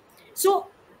roles. So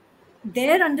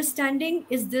their understanding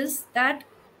is this, that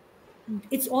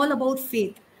it's all about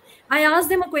faith. I asked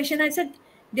them a question. I said,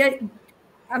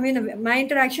 my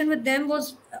interaction with them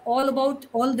was all about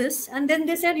all this. And then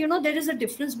they said, there is a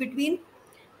difference between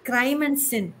crime and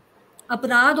sin,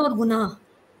 aparad or gunah.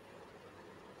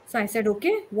 So I said,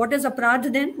 okay, what is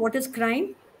aparad then? What is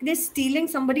crime? This stealing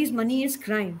somebody's money is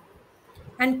crime,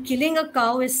 and killing a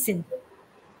cow is sin.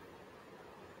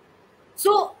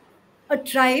 So a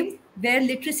tribe where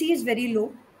literacy is very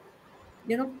low,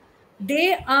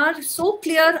 they are so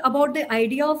clear about the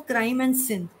idea of crime and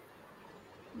sin,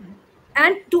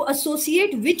 and to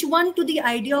associate which one to the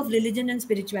idea of religion and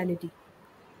spirituality.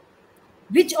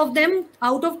 Which of them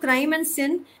out of crime and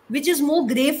sin, which is more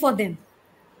grave for them?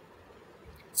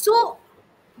 So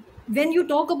when you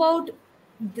talk about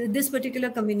this particular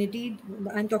community,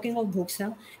 I'm talking of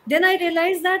Bhoksa, then I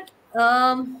realized that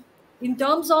in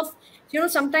terms of,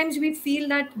 sometimes we feel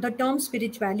that the term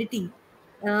spirituality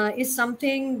is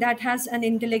something that has an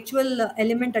intellectual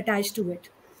element attached to it.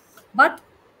 But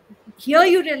here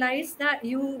you realize that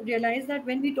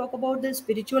when we talk about the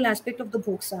spiritual aspect of the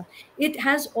Bhoksa, it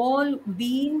has all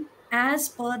been as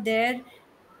per their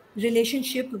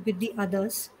relationship with the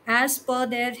others, as per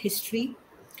their history,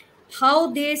 how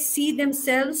they see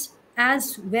themselves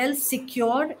as well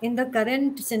secured in the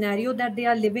current scenario that they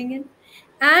are living in,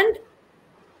 and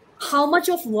how much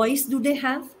of voice do they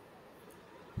have.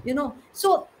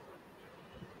 So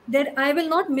that I will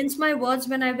not mince my words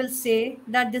when I will say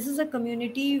that this is a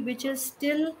community which is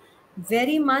still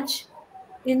very much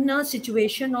in a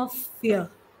situation of fear.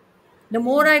 The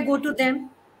more I go to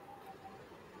them,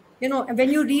 when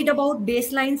you read about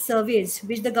baseline surveys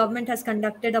which the government has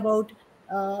conducted about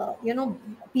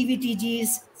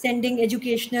PVTGs, sending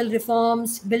educational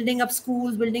reforms, building up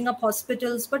schools, building up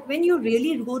hospitals, but when you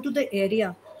really go to the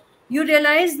area, you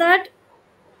realize that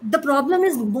the problem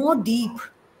is more deep.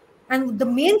 And the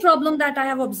main problem that I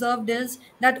have observed is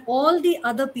that all the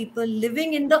other people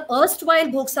living in the erstwhile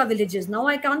Bhoksa villages, now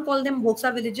I can't call them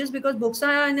Bhoksa villages because Bhoksa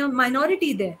are in a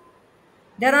minority there.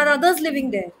 There are others living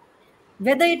there.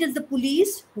 Whether it is the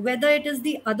police, whether it is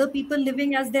the other people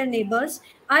living as their neighbors,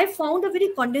 I found a very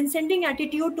condescending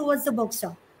attitude towards the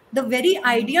Bhoksa. The very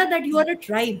idea that you are a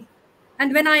tribe.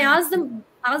 And when I asked the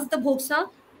Bhoksa,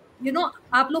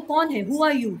 आप लोग कौन है? Who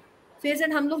are you? So he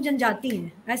said, हम लोग जनजाति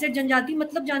हैं. I said, जनजाति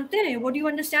मतलब जानते हैं? What do you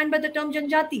understand by the term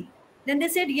जनजाति? Then they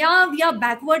said, yeah, we are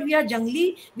backward, we are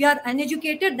jungli, we are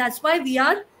uneducated. That's why we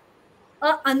are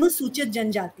a Anusuchit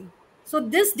Janjati. So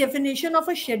this definition of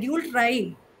a scheduled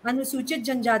tribe, Anusuchit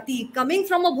Janjati, coming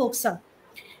from a Bhoksa.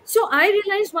 So I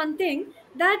realized one thing,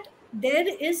 that there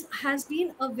has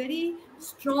been a very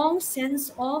strong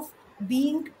sense of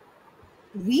being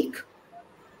weak,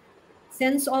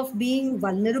 sense of being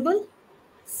vulnerable,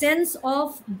 sense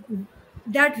of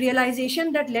that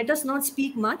realization that let us not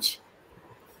speak much,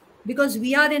 because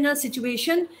we are in a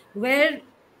situation where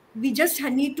we just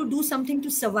need to do something to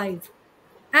survive.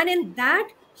 And in that,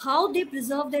 how they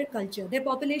preserve their culture. Their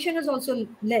population is also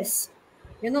less.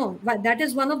 That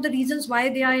is one of the reasons why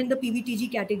they are in the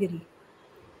PVTG category.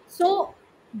 So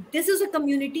this is a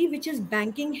community which is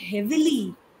banking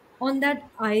heavily on that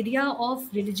idea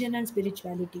of religion and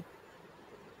spirituality.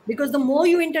 Because the more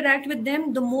you interact with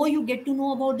them, the more you get to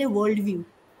know about their worldview.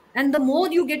 And the more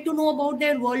you get to know about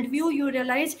their worldview, you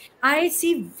realize, I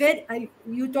see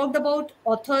you talked about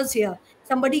authors here,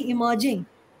 somebody emerging.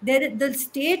 The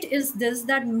state is this,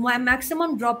 that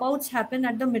maximum dropouts happen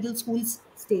at the middle school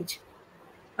stage.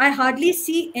 I hardly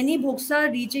see any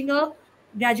Bhoksa reaching a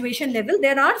graduation level.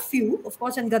 There are few, of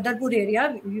course, in Gadarpur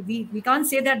area. We can't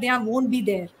say that they won't be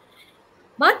there.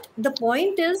 But the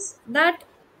point is that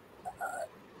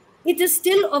it is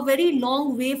still a very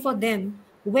long way for them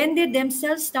when they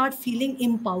themselves start feeling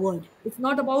empowered. It's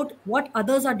not about what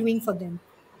others are doing for them,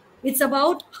 it's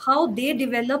about how they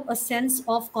develop a sense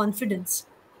of confidence.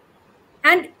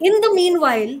 And in the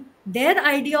meanwhile, their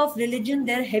idea of religion,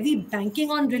 their heavy banking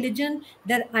on religion,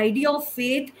 their idea of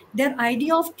faith, their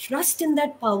idea of trust in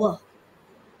that power.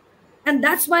 And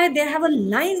that's why they have a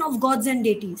line of gods and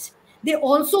deities. They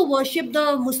also worship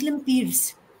the Muslim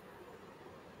peers.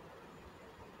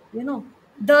 You know,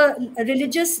 the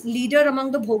religious leader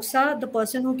among the Bhoksa, the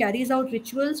person who carries out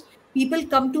rituals, people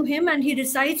come to him and he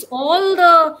recites all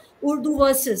the Urdu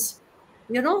verses.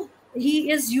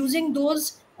 He is using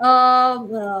those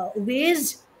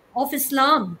ways of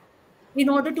Islam in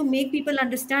order to make people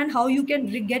understand how you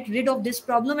can get rid of this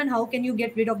problem and how can you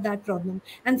get rid of that problem.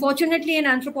 Unfortunately, in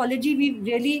anthropology, we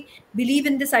really believe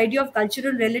in this idea of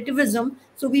cultural relativism,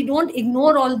 so we don't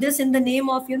ignore all this in the name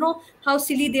of how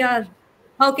silly they are.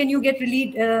 How can you get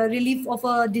relief of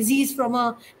a disease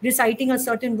from reciting a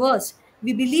certain verse?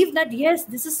 We believe that yes,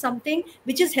 this is something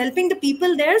which is helping the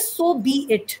people there, so be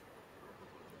it,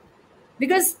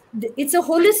 because it's a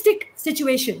holistic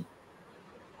situation.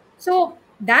 So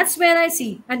that's where I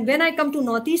see. And when I come to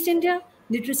Northeast India,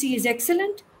 literacy is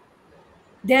excellent.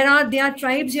 There are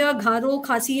tribes here, Gharo,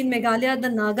 Khasi in Meghalaya, the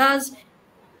Nagas.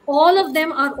 All of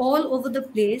them are all over the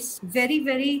place, very,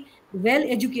 very well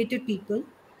educated people.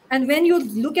 And when you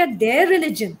look at their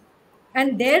religion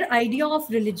and their idea of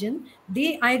religion,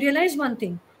 I realize one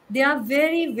thing: they are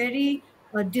very, very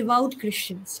devout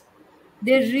Christians.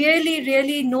 They really,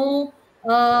 really know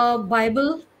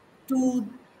Bible to,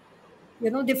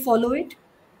 they follow it.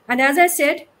 And as I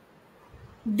said,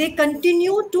 they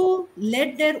continue to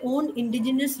let their own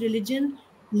indigenous religion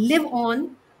live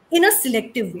on in a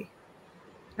selective way.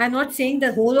 I'm not saying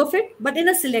the whole of it, but in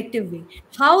a selective way.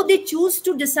 How they choose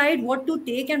to decide what to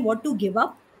take and what to give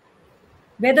up,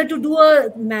 whether to do a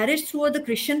marriage through the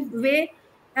Christian way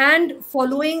and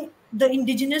following the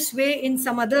indigenous way in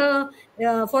some other,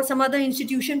 for some other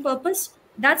institution purpose,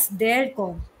 that's their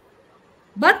call.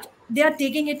 But they are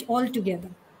taking it all together.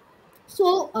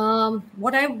 So,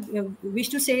 what I wish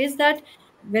to say is that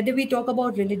whether we talk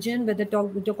about religion, we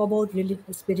talk about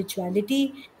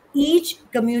spirituality, each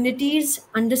community's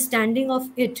understanding of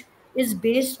it is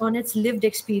based on its lived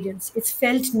experience, its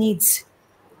felt needs,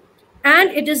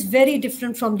 and it is very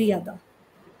different from the other.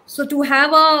 So, to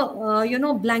have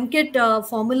a blanket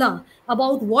formula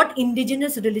about what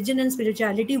indigenous religion and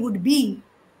spirituality would be,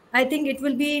 I think it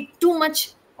will be too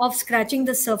much of scratching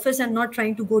the surface and not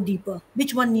trying to go deeper,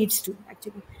 which one needs to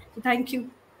actually. So, thank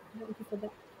you for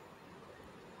that.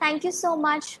 Thank you so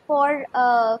much for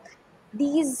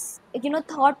these,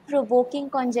 thought-provoking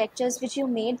conjectures which you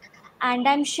made, and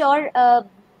I'm sure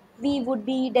we would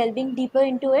be delving deeper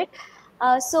into it.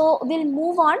 So we'll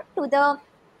move on to the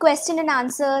question and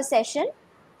answer session.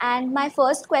 And my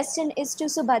first question is to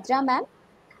Subhadra ma'am.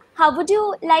 How would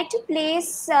you like to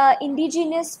place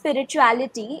indigenous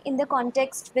spirituality in the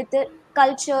context with the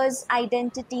cultures,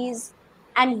 identities,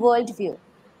 and worldview?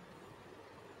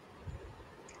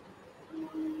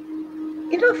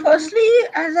 Firstly,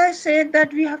 as I said,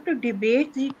 that we have to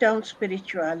debate the term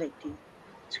spirituality.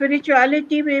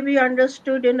 Spirituality may be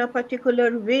understood in a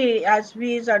particular way as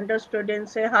we is understood in,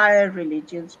 say, higher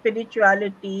religion.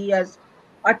 Spirituality as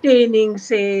attaining,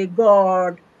 say,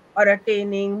 God, or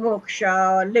attaining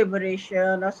moksha or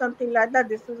liberation or something like that.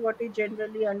 This is what is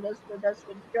generally understood as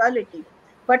spirituality.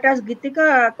 But as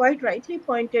Gitika quite rightly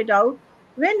pointed out,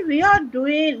 when we are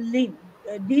dealing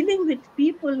with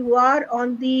people who are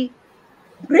on the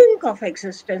brink of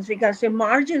existence, we can say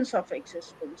margins of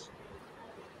existence,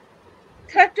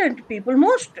 threatened people,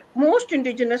 most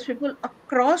indigenous people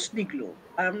across the globe.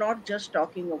 I am not just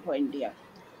talking of India.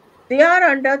 They are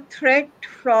under threat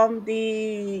from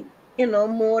the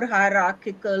more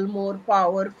hierarchical, more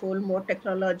powerful, more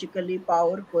technologically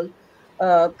powerful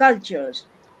cultures.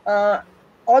 Uh,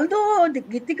 Although the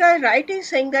Gitika is right in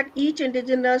saying that each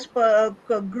indigenous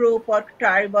group or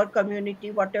tribe or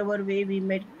community, whatever way we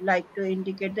may like to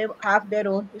indicate, they have their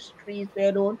own histories,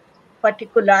 their own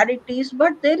particularities,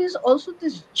 but there is also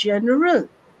this general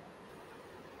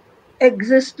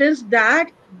existence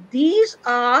that these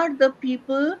are the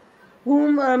people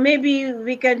whom maybe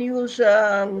we can use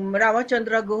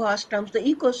Ramachandra Guha's terms, the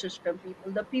ecosystem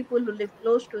people, the people who live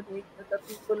close to nature, the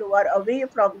people who are away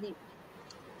from the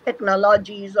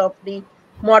technologies of the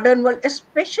modern world,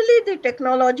 especially the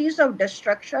technologies of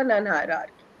destruction and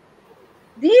hierarchy.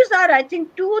 These are, I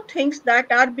think, two things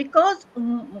that are because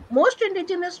most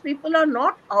indigenous people are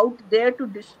not out there to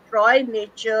destroy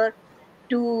nature,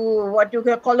 to what you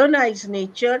can colonize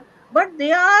nature, but they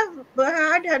have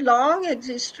had a long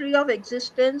history of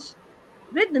existence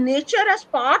with nature as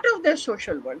part of their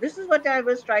social world. This is what I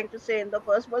was trying to say in the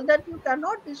first world, that you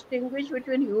cannot distinguish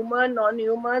between human,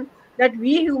 non-human, that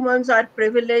we humans are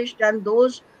privileged and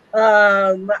those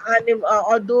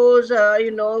or those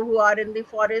who are in the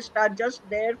forest are just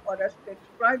there for us to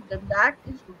exploit them. That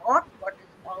is not what is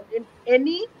found in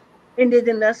any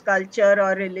indigenous culture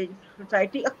or religious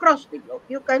society across the globe.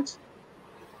 You can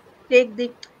take the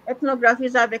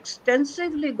ethnographies. I've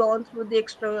extensively gone through the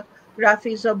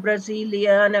ethnographies of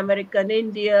Brazilian, American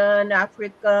Indian,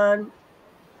 African,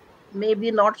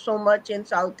 maybe not so much in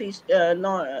Southeast,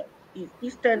 no,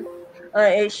 Eastern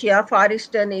Asia, Far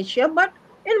Eastern Asia, but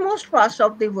in most parts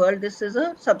of the world, this is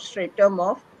a substratum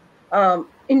of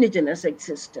indigenous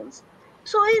existence.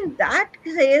 So, in that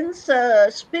sense,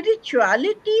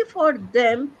 spirituality for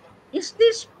them is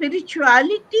the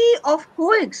spirituality of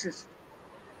coexistence,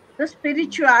 the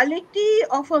spirituality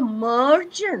of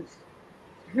emergence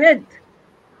with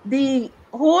the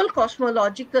whole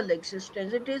cosmological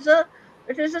existence. It is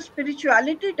a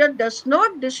spirituality that does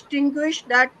not distinguish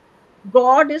that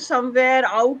God is somewhere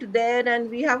out there and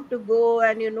we have to go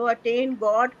and attain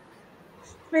God.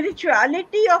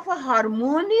 Spirituality of a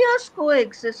harmonious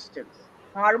coexistence.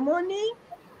 Harmony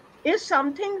is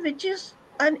something which is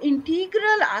an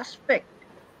integral aspect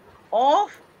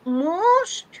of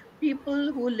most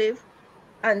people who live,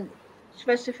 and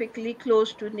specifically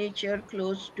close to nature,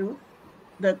 close to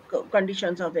the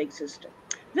conditions of existence.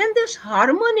 When this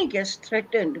harmony gets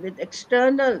threatened with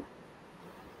external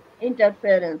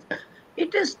interference,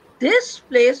 it is this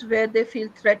place where they feel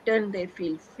threatened, they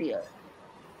feel fear.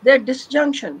 Their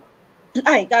disjunction.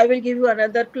 Like, I will give you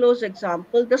another close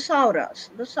example, the Sauras.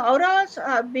 The Sauras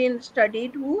have been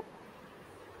studied who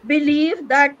believe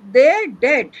that they're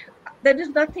dead. There is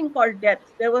nothing called death.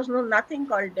 There was nothing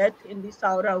called death in the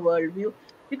Saura worldview,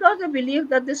 because they believe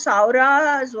that the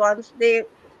Sauras, once they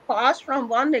pass from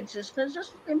one existence,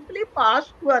 just simply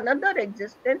pass to another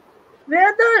existence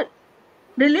where the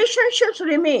relationships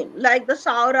remain. Like the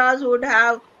Sauras would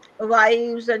have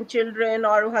wives and children,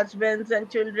 or husbands and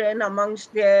children among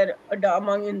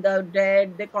in the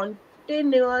dead. They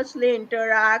continuously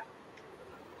interact,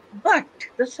 but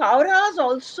the Sauras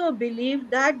also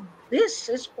believe that this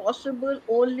is possible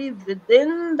only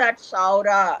within that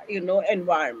Saura,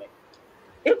 environment.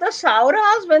 If the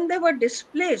Sauras, when they were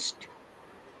displaced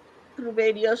through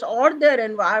various, or their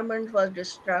environment was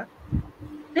destroyed,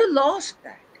 they lost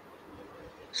that.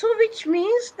 So, which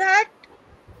means that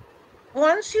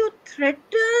once you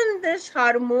threaten this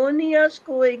harmonious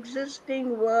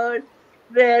coexisting world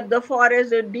where the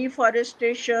forest, the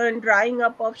deforestation, drying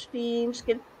up of streams,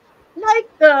 like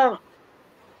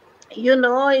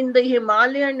in the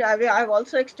Himalayan, I've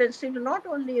also extensively, not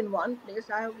only in one place,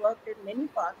 I have worked in many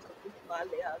parts of the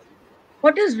Himalayas.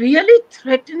 What is really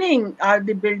threatening are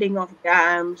the building of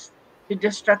dams, the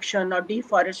destruction or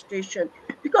deforestation.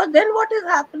 Because then what is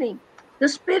happening? The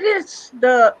spirits,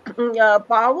 the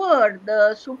power,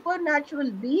 the supernatural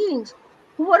beings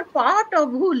who were part of,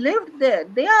 who lived there,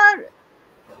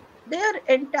 their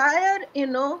entire,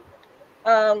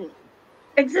 um,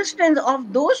 existence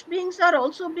of those beings are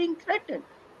also being threatened.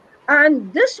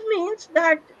 And this means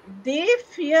that they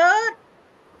fear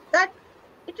that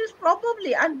it is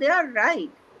probably, and they are right.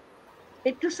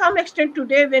 To some extent,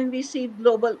 today, when we see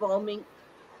global warming,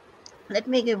 let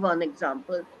me give one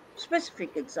example,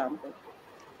 specific example.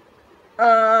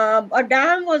 A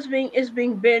dam is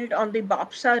being built on the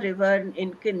Bapsa River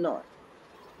in Kinnaur.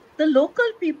 The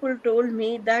local people told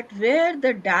me that where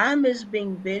the dam is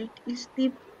being built is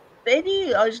the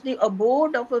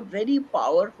abode of a very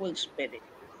powerful spirit,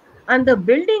 and the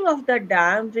building of the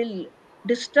dam will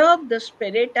disturb the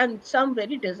spirit and some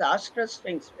very disastrous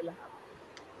things will happen.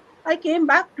 I came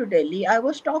back to Delhi. I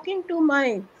was talking to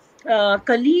my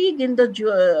colleague in the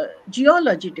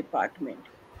geology department,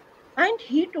 and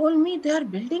he told me they are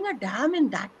building a dam in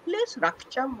that place.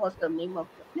 Rakcham was the name of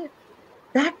the place.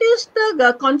 That is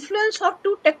the confluence of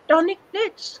two tectonic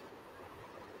plates.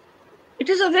 It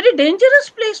is a very dangerous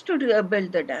place to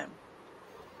build the dam.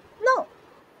 No,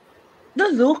 the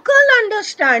local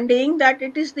understanding that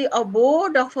it is the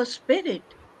abode of a spirit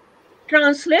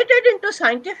translated into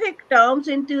scientific terms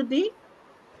into the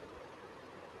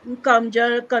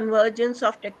convergence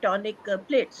of tectonic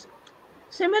plates.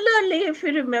 Similarly, if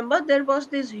you remember, there was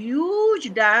this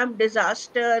huge dam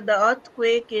disaster, the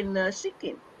earthquake in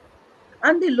Sikkim.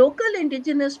 And the local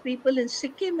indigenous people in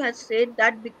Sikkim has said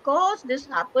that because this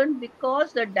happened,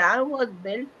 because the dam was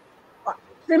built uh,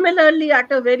 similarly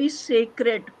at a very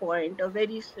sacred point, a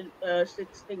very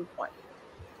distinct point.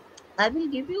 I will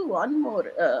give you one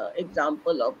more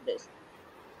example of this.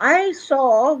 I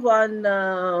saw one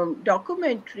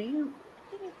documentary, I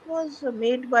think it was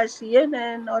made by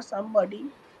CNN or somebody,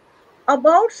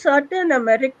 about certain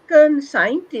American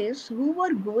scientists who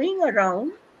were going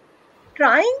around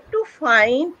trying to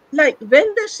find, like,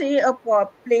 when they say a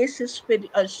place is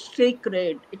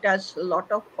sacred, it has a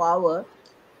lot of power,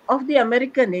 of the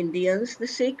American Indians, the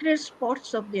sacred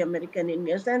spots of the American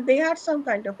Indians, and they had some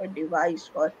kind of a device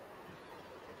for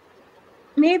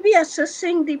maybe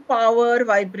assessing the power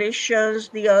vibrations,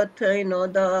 the earth,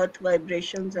 the earth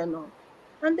vibrations and all.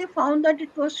 And they found that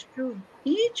it was true.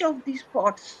 Each of these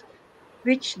spots,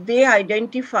 which they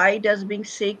identified as being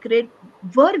sacred,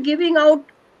 were giving out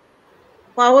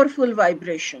powerful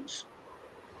vibrations.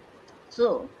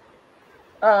 So,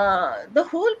 the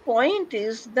whole point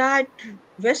is that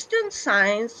Western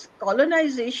science,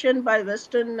 colonization by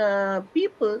Western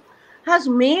people, has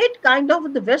made kind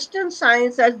of the Western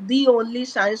science as the only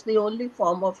science, the only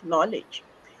form of knowledge.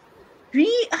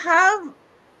 We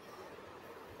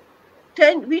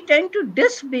tend to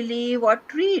disbelieve or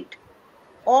treat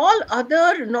all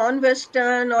other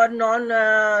non-Western or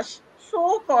non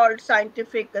so-called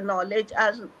scientific knowledge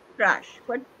as trash,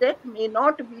 but that may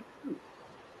not be true.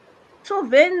 So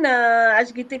when,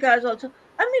 as Gitika has also,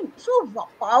 I mean, so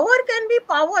power can be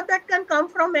power that can come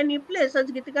from any place.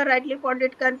 As Gitika rightly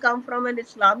pointed, it can come from an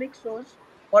Islamic source,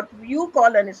 what you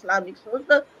call an Islamic source.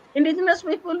 The indigenous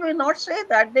people will not say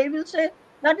that. They will say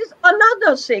that is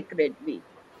another sacred being.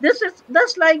 This is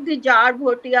just like the Jar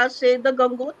Bhotia say the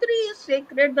Gangotri is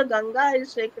sacred, the Ganga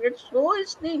is sacred. So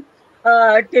is the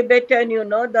Tibetan,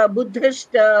 the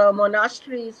Buddhist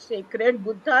monastery is sacred,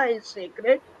 Buddha is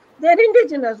sacred, their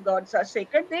indigenous gods are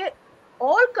sacred. They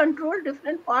all control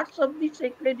different parts of the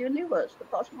sacred universe, the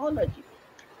cosmology.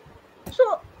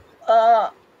 So,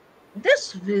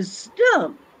 this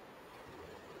wisdom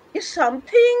is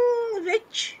something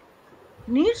which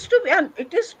needs to be, and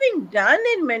it is being done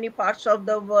in many parts of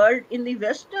the world. In the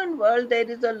Western world, there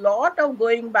is a lot of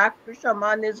going back to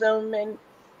shamanism in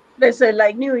places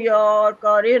like New York,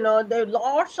 or there are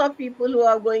lots of people who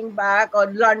are going back,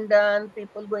 or London,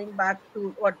 people going back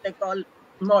to what they call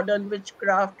modern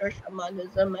witchcraft or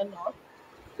shamanism and all.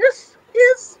 This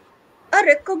is a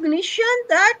recognition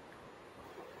that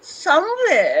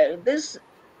somewhere this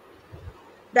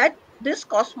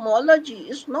cosmology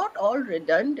is not all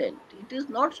redundant. It is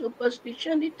not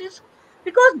superstition. It is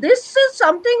because this is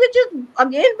something which is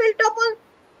again built upon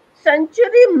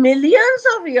century, millions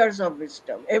of years of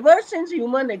wisdom ever since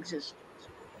human existence.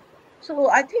 So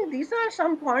I think these are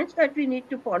some points that we need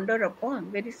to ponder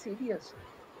upon very seriously,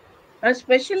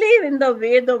 especially in the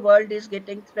way the world is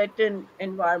getting threatened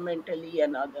environmentally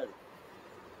and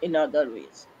in other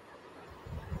ways.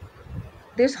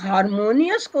 This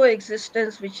harmonious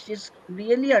coexistence, which is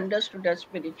really understood as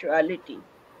spirituality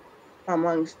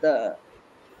amongst the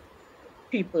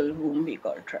people whom we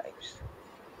call tribes.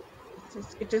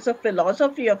 It is a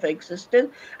philosophy of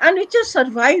existence and which has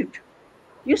survived.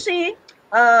 You see,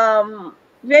 when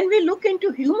we look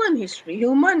into human history,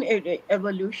 human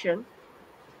evolution,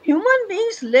 human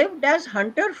beings lived as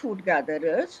hunter food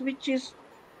gatherers, which is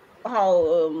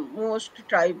how most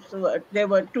tribes were. They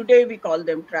were, today we call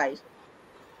them tribes,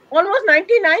 almost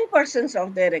 99%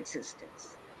 of their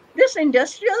existence. This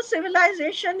industrial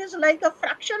civilization is like a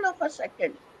fraction of a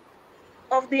second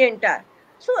of the entire.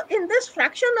 So, in this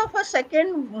fraction of a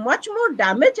second, much more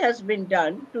damage has been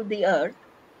done to the earth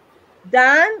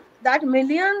than that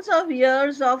millions of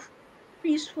years of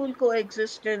peaceful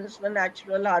coexistence, the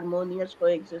natural harmonious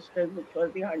coexistence, which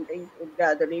was the hunting, food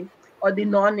gathering, or the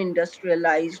non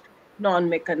industrialized, non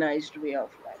mechanized way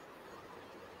of life.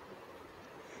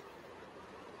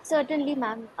 Certainly,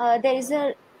 ma'am. There is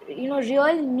a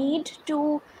real need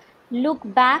to look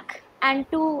back and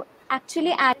to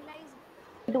actually analyze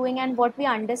what we're doing and what we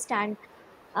understand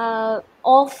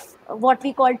of what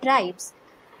we call tribes.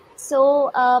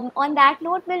 So, on that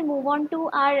note, we'll move on to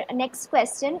our next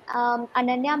question.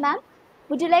 Ananya, ma'am,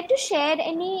 would you like to share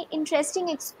any interesting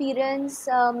experience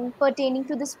pertaining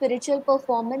to the spiritual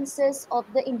performances of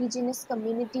the indigenous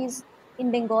communities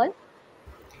in Bengal?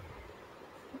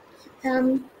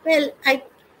 Well, I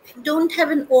don't have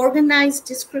an organized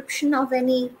description of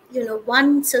any,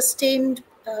 one sustained,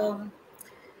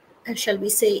 shall we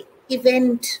say,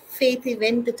 faith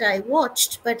event that I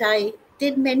watched, but I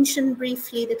did mention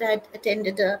briefly that I'd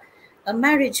attended a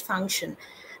marriage function.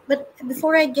 But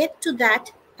before I get to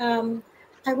that,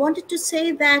 I wanted to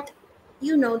say that,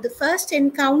 the first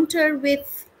encounter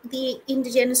with the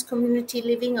indigenous community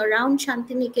living around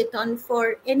Shantiniketan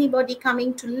for anybody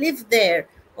coming to live there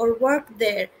or work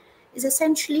there is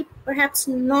essentially perhaps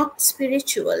not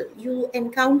spiritual. You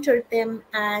encounter them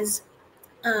as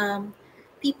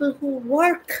people who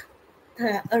work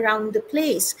around the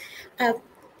place. Uh,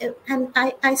 and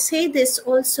I say this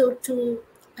also to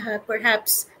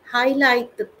perhaps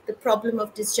highlight the problem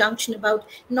of disjunction about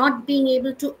not being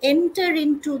able to enter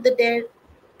into their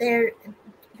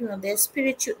their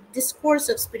spiritual discourse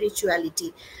of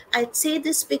spirituality. I'd say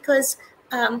this because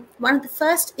one of the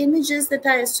first images that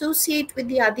I associate with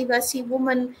the Adivasi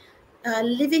woman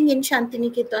living in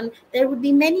Shantiniketan, there would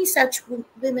be many such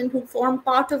women who form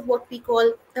part of what we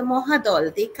call the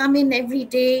Mohadol. They come in every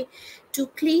day to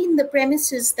clean the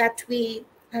premises that we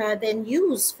then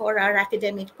use for our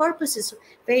academic purposes.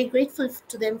 Very grateful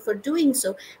to them for doing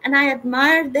so, and I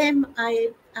admire them.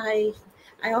 I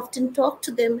often talk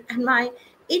to them, and my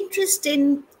interest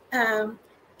in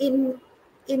in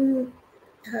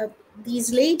uh,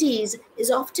 these ladies is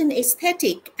often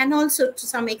aesthetic and also to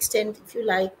some extent, if you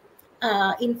like,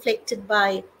 inflected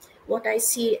by what I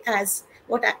see as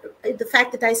the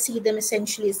fact that I see them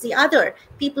essentially as the other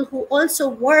people who also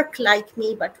work like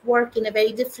me but work in a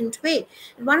very different way.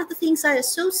 And one of the things I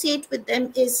associate with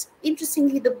them is,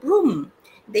 interestingly, the broom.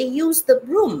 They use the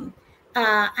broom,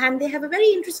 and they have a very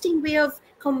interesting way of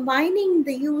combining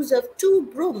the use of two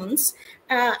brooms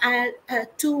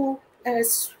to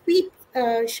sweep,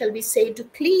 shall we say, to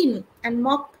clean and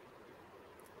mop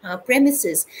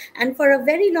premises. And for a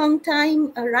very long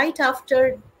time, right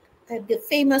after the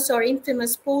famous or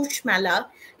infamous Posh Mala,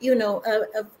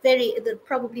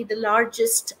 probably the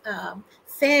largest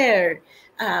fair,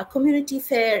 community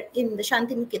fair in the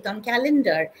Shantiniketan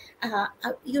calendar,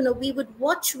 we would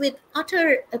watch with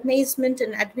utter amazement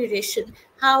and admiration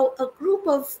how a group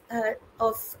of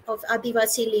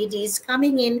Adivasi ladies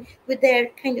coming in with their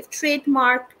kind of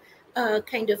trademark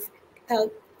kind of uh,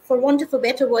 for want of a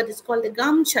better word, it's called the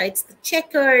gamcha. It's the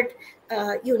checkered,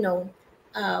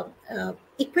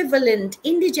 equivalent,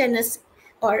 indigenous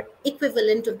or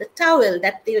equivalent of the towel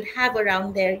that they would have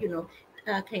around their,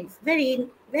 kind of very,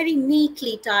 very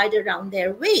neatly tied around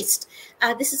their waist.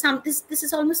 This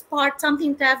is almost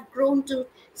something that I've grown to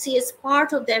see as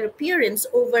part of their appearance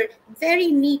over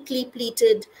very neatly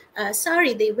pleated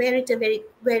sari. They wear it in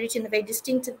a very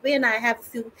distinctive way, and I have a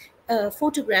few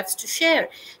photographs to share.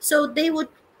 So they would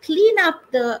clean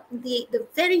up the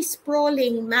very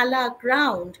sprawling mala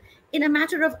ground in a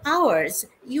matter of hours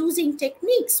using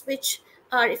techniques which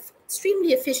are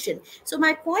extremely efficient. So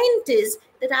my point is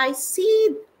that I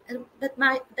see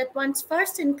that one's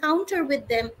first encounter with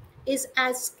them is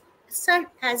as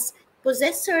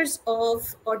possessors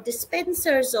of or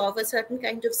dispensers of a certain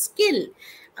kind of skill.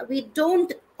 We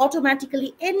don't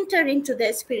automatically enter into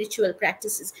their spiritual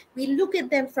practices. We look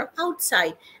at them from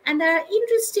outside, and there are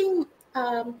interesting,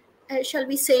 shall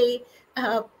we say,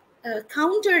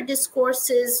 counter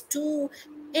discourses to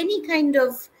any kind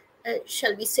of,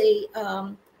 shall we say,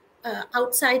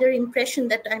 outsider impression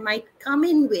that I might come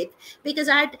in with, because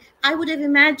I would have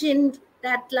imagined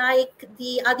that, like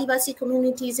the Adivasi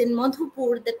communities in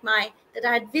Madhupur that I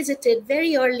had visited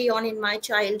very early on in my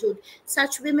childhood,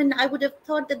 such women, I would have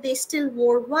thought that they still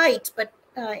wore white, but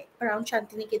around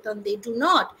Shantiniketan they do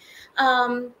not.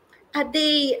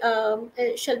 They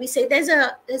shall we say, there's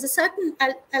a certain,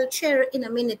 I'll share in a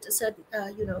minute a certain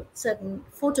certain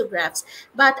photographs,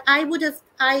 but I would have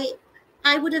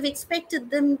expected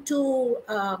them to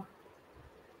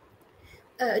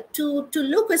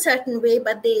look a certain way,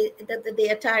 but they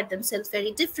attired themselves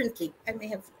very differently.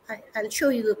 I'll show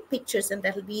you the pictures, and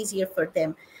that'll be easier for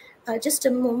them. Just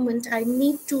a moment, I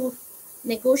need to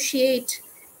negotiate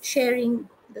sharing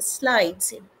the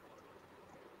slides.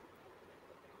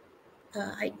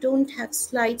 I don't have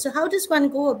slides, so how does one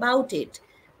go about it?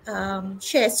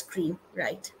 Share screen,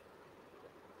 right?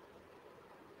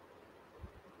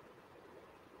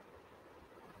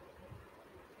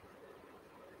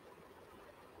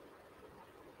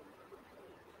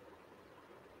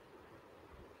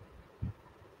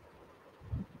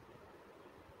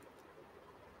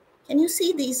 Can you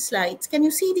see these slides? Can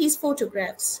you see these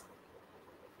photographs?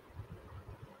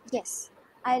 Yes,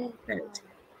 I'll. Right.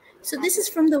 So this is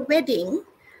from the wedding.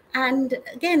 And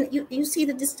again, you see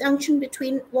the disjunction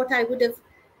between what I would have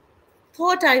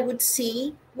thought I would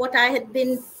see, what I had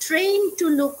been trained to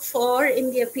look for in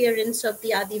the appearance of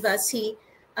the Adivasi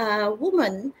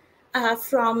woman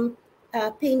from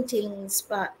paintings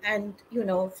and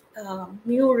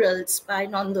murals by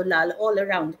Nandolal all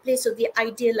around the place. So the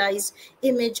idealized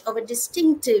image of a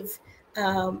distinctive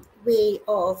way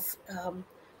of,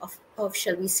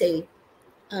 shall we say,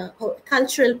 or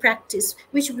cultural practice,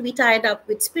 which would be tied up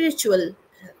with spiritual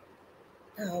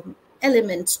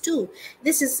elements too.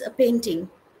 This is a painting.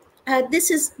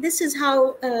 This is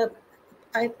how a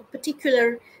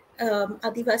particular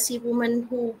Adivasi woman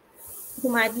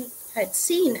whom I had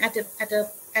seen at a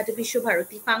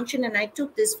Vishwabharati function, and I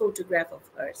took this photograph of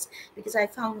hers because I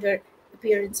found her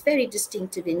appearance very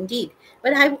distinctive indeed.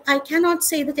 But I cannot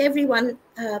say that everyone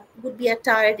would be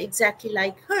attired exactly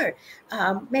like her.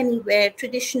 Many wear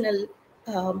traditional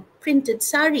printed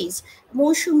saris.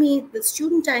 Moshumi, the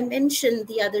student I mentioned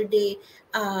the other day,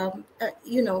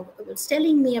 was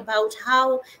telling me about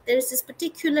how there is this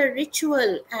particular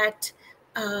ritual at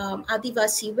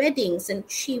Adivasi weddings, and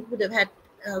she would have had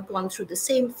gone through the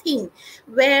same thing,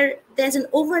 where there's an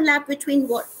overlap between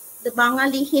what the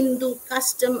Bengali Hindu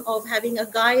custom of having a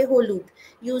gai holud,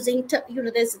 using,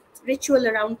 there's ritual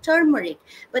around turmeric,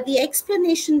 but the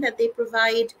explanation that they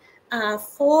provide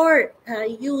for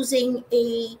using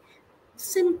a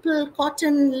simple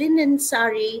cotton linen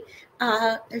sari,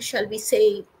 shall we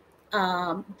say,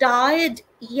 dyed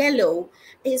yellow,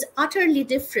 is utterly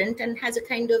different and has a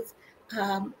kind of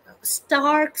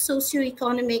stark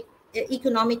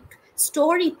economic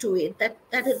story to it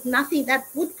that is nothing that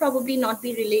would probably not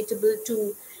be relatable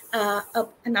to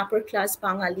an upper class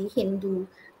Bengali Hindu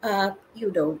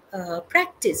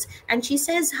practice. And she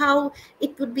says how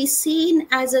it would be seen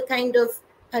as a kind of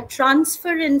a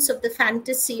transference of the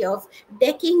fantasy of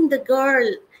decking the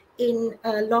girl in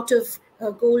a lot of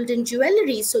golden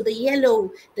jewelry. So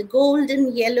the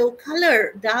golden yellow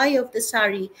color dye of the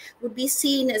sari would be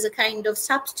seen as a kind of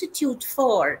substitute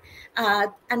for,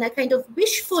 and a kind of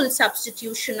wishful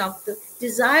substitution of the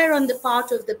desire on the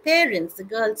part of the parents, the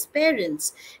girl's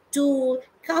parents, to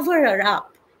cover her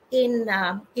up in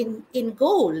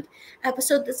gold.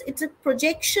 So it's a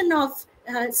projection of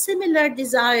similar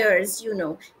desires,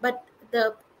 but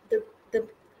the the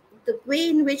the way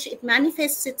in which it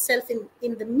manifests itself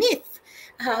in the myth,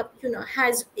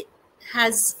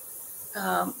 has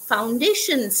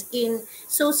foundations in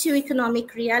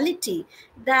socioeconomic reality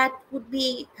that would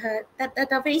be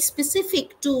that are very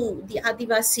specific to the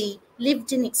Adivasi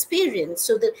lived-in experience.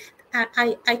 So that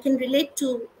I can relate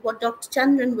to what Dr.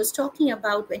 Chandran was talking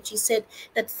about when she said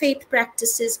that faith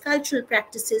practices, cultural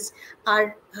practices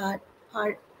are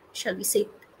shall we say,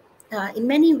 in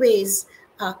many ways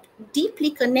deeply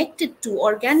connected to,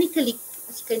 organically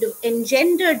kind of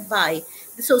engendered by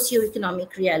the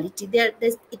socioeconomic reality.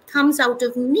 It comes out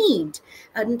of need,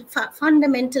 and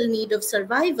fundamental need of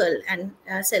survival and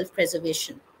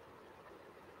self-preservation.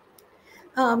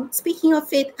 Speaking of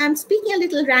faith, I'm speaking a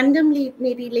little randomly.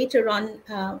 Maybe later on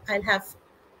I'll have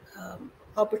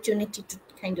opportunity to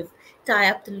kind of tie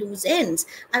up the loose ends.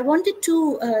 I wanted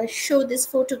to show this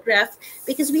photograph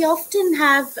because we often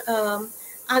have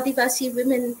Adivasi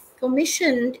women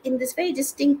commissioned in this very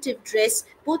distinctive dress,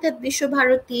 both at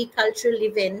Vishwabharati cultural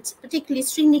events, particularly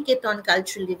Sriniketan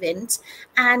cultural events,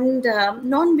 and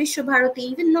non-Vishwabharati,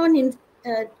 even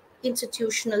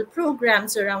institutional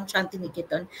programs around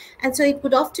Shantiniketan. And so it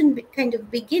would often kind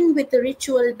of begin with a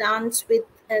ritual dance with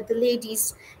the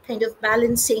ladies kind of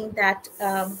balancing that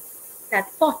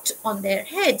pot on their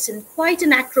heads, and quite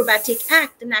an acrobatic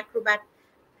act. And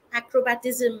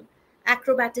acrobatism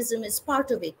is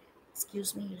part of it.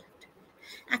 Excuse me.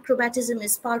 Acrobatism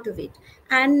is part of it,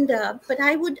 and but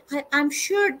I'm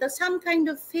sure that some kind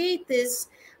of faith is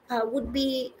would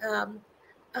be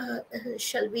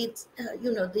shall we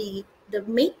the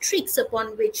matrix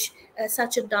upon which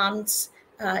such a dance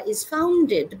is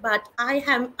founded. But I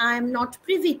am not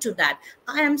privy to that.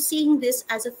 I am seeing this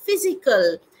as a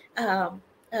physical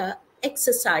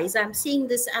exercise. I'm seeing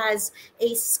this as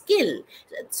a skill.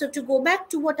 So to go back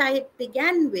to what I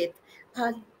began with,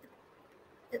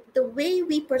 the way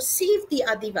we perceive the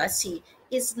Adivasi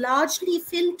is largely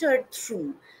filtered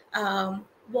through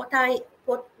what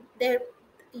their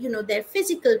their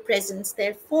physical presence,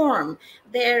 their form,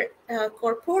 their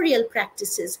corporeal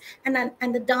practices, and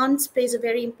the dance plays a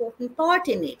very important part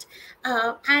in it.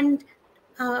 And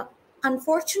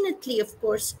unfortunately, of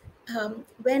course,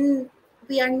 when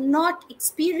we are not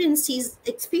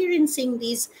experiencing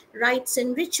these rites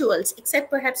and rituals, except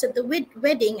perhaps at the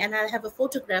wedding, and I'll have a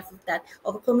photograph of that,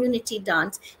 of a community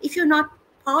dance. If you're not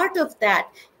part of that,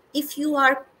 if you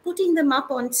are putting them up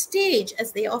on stage,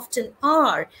 as they often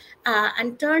are,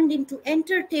 and turned into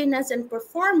entertainers and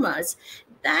performers,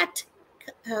 that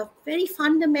very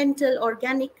fundamental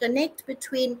organic connect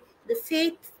between the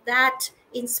faith that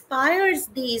inspires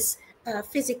these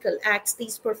physical acts,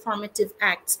 these performative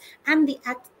acts, and the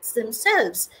acts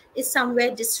themselves is somewhere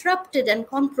disrupted and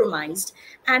compromised.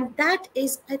 And that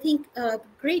is, I think, a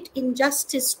great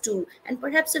injustice too, and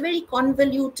perhaps a very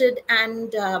convoluted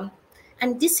and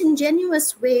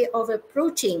disingenuous way of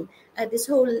approaching this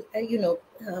whole,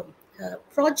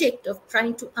 project of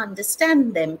trying to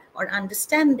understand them or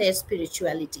understand their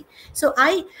spirituality. So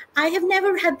I have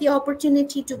never had the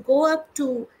opportunity to go up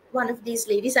to one of these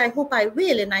ladies. I hope I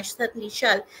will, and I certainly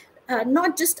shall.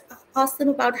 Not just ask them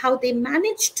about how they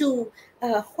manage to,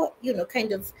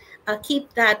 kind of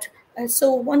keep that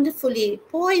so wonderfully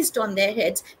poised on their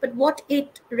heads, but what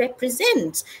it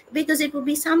represents, because it would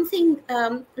be something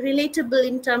relatable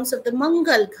in terms of the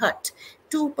Mangal Ghat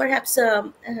to perhaps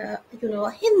a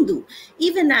Hindu,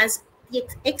 even as the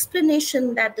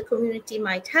explanation that the community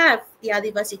might have, the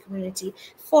Adivasi community,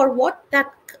 for what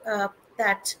that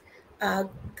that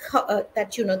that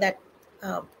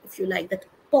if you like, that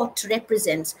pot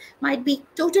represents might be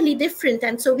totally different.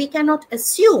 And so we cannot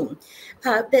assume,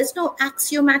 there's no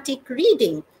axiomatic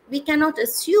reading. We cannot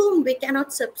assume, we cannot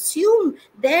subsume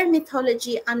their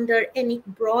mythology under any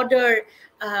broader,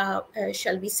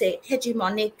 shall we say,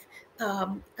 hegemonic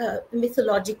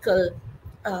mythological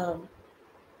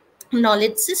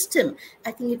knowledge system.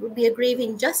 I think it would be a grave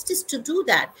injustice to do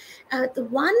that. The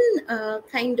one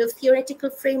kind of theoretical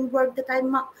framework that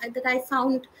I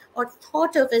found or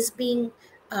thought of as being,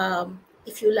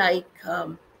 if you like,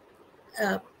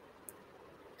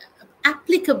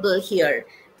 applicable here,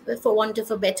 for want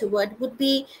of a better word, would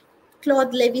be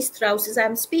Claude Lévi-Strauss's.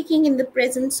 I'm speaking in the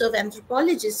presence of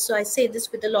anthropologists, so I say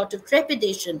this with a lot of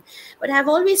trepidation. But I've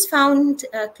always found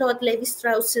Claude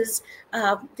Lévi-Strauss's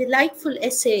delightful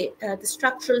essay, The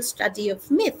Structural Study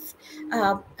of Myth,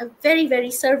 very,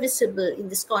 very serviceable in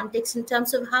this context in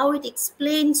terms of how it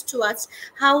explains to us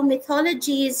how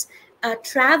mythologies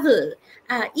travel,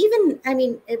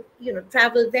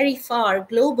 travel very far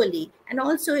globally, and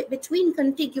also between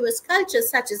contiguous cultures,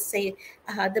 such as, say,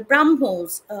 the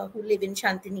Brahmos who live in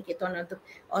Shantiniketan,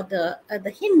 or the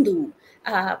Hindu,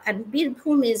 and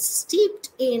Birbhum is steeped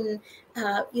in,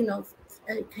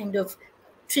 kind of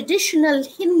traditional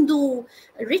Hindu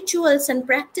rituals and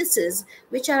practices,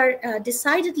 which are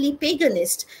decidedly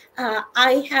paganist.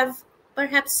 I have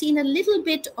perhaps seen a little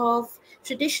bit of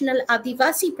traditional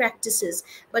Adivasi practices,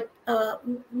 but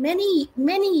many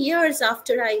years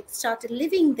after I started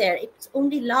living there, it's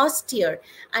only last year,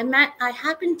 I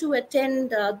happened to attend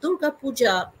Durga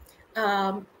Puja,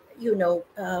 um, you know,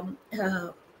 um, uh,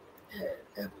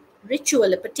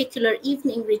 ritual, a particular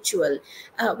evening ritual,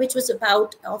 which was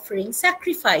about offering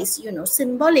sacrifice,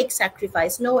 symbolic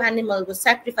sacrifice. No animal was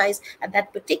sacrificed at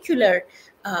that particular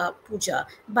puja,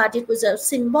 but it was a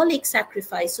symbolic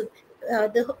sacrifice. So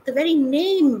the very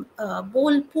name,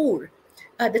 Bolpur,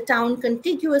 the town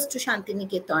contiguous to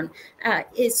Shantiniketan,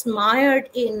 is mired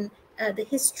in the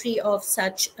history of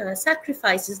such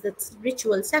sacrifices, that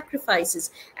ritual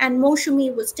sacrifices. And Moshumi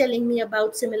was telling me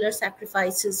about similar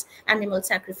sacrifices, animal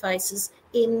sacrifices,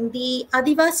 in the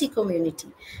Adivasi community.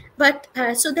 But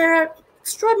so there are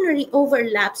extraordinary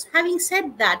overlaps. Having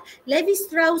said that,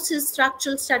 Levi-Strauss's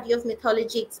structural study of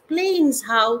mythology explains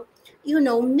how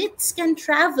myths can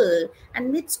travel,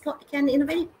 and myths can, in a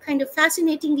very kind of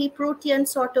fascinatingly Protean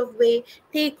sort of way,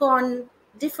 take on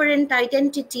different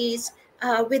identities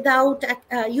without,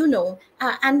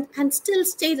 and still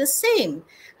stay the same.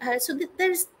 So that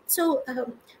there's, so,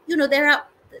 there are,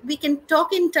 we can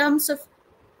talk in terms of,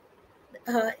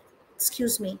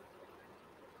 excuse me,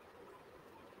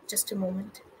 just a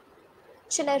moment.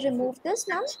 Shall I remove this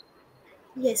now?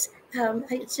 Yes,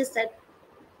 it's just that,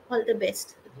 all the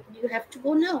best. You have to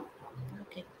go now.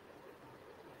 Okay.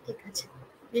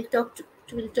 We'll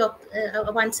talk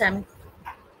once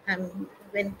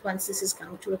once this has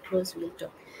come to a close. We'll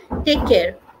talk. Take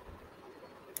care.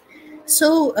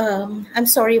 So I'm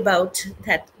sorry about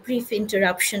that brief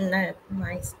interruption.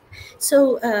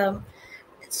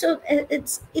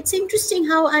 It's interesting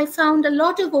how I found a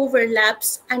lot of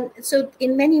overlaps, and so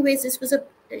in many ways this was a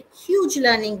huge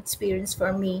learning experience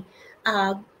for me.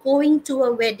 Going to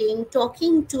a wedding,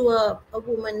 talking to a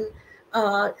woman,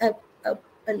 a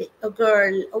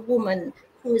girl, a woman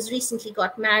who has recently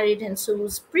got married, and so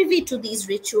who's privy to these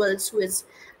rituals, who has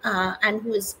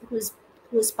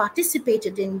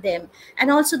participated in them,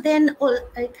 and also then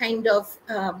a kind of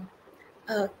uh,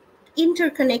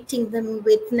 interconnecting them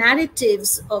with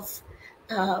narratives of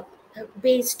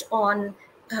based on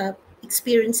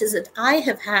experiences that I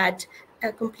have had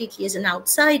completely as an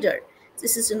outsider.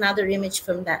 This is another image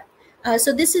from that.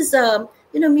 So this is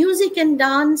music and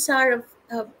dance are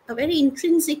a very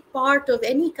intrinsic part of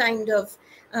any kind of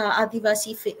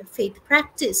Adivasi faith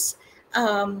practice.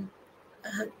 Um,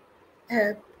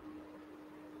 uh,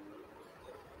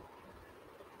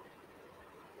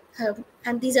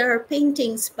 and these are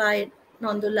paintings by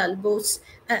Nandulal Bose.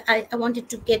 I wanted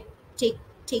to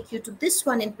take you to this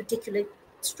one in particular,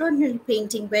 extraordinary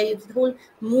painting where the whole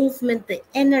movement, the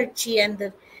energy, and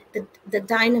the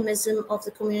dynamism of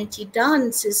the community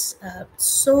dance is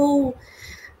so,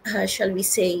 shall we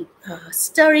say,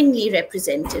 stirringly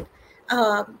represented.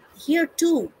 Here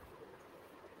too,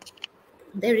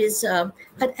 there is, and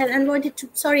I wanted to,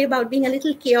 sorry about being a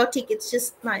little chaotic. It's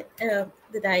just my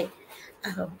that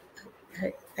uh,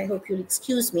 I hope you'll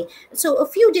excuse me. So a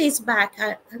few days back,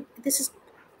 this is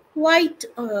quite,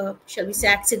 shall we say,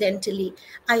 accidentally,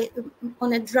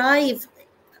 on a drive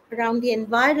around the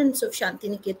environs of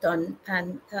Shantiniketan,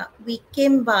 and we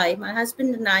came by, my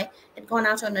husband and I had gone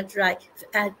out on a drive,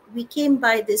 and we came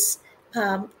by this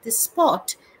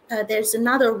spot. There's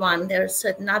another one, there are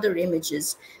certain other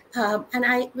images. And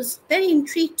I was very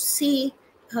intrigued to see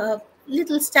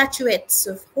little statuettes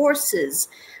of horses.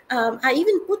 I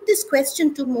even put this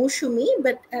question to Moshumi,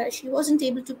 but she wasn't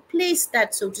able to place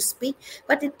that, so to speak.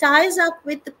 But it ties up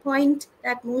with the point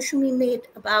that Moshumi made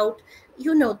about,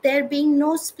 there being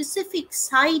no specific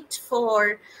site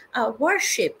for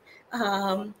worship.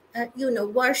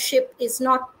 Worship is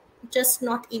not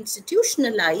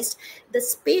institutionalized. The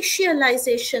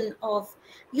spatialization of,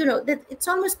 that it's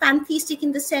almost pantheistic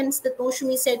in the sense that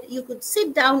Moshumi said you could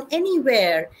sit down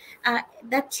anywhere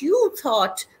that you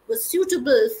thought was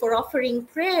suitable for offering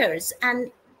prayers,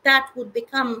 and that would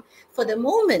become, for the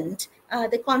moment,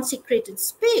 the consecrated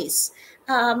space.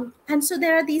 And so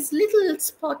there are these little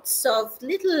spots of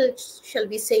little, shall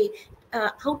we say,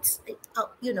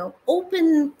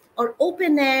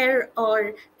 open air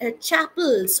or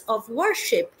chapels of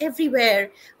worship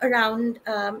everywhere around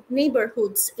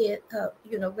neighborhoods,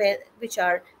 which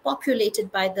are populated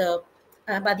by the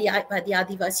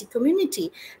Adivasi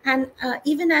community. And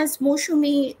even as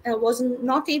Moshumi was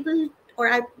not able, or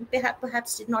I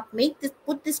perhaps did not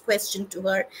put this question to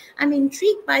her, I'm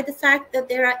intrigued by the fact that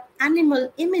there are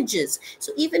animal images.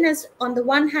 So even as on the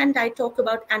one hand I talk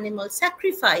about animal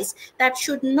sacrifice, that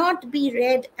should not be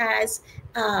read as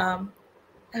an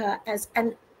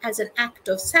act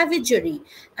of savagery.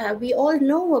 We all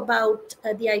know about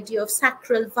the idea of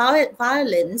sacral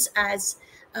violence as,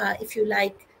 if you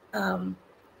like,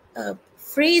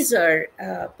 Fraser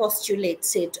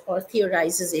postulates it or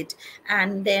theorizes it.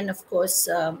 And then, of course,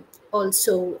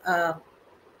 also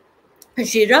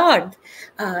Girard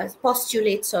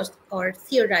postulates or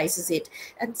theorizes it.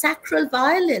 And sacral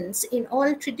violence in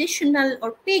all traditional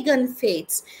or pagan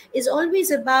faiths is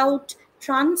always about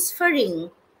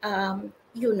transferring,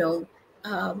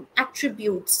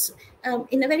 attributes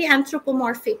in a very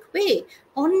anthropomorphic way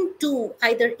onto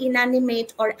either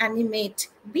inanimate or animate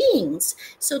beings.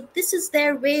 So this is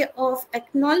their way of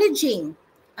acknowledging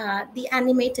the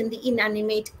animate and the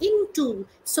inanimate into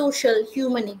social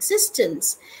human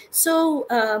existence. So,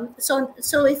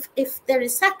 if there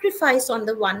is sacrifice on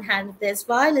the one hand, there's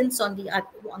violence on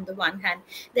the one hand.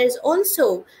 There's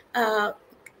also, a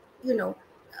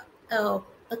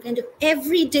kind of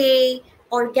everyday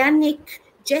organic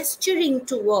gesturing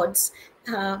towards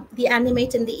the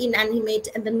animate and the inanimate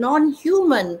and the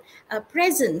non-human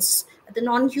presence, the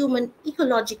non-human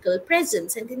ecological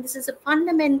presence. And then this is a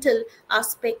fundamental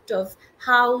aspect of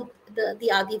how the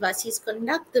Adivasis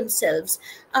conduct themselves.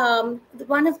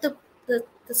 One of the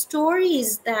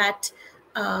stories that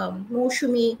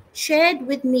Moshumi shared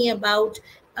with me about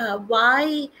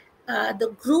why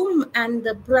the groom and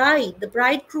the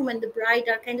bridegroom and the bride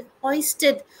are kind of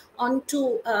hoisted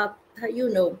onto,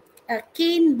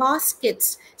 cane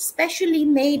baskets specially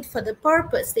made for the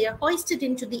purpose. They are hoisted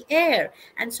into the air,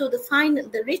 and so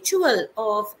the ritual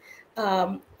of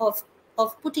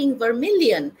putting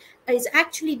vermilion is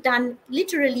actually done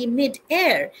literally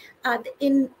mid-air.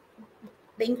 In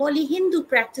Bengali Hindu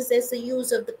practice, there's the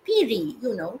use of the piri,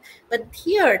 but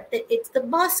here it's the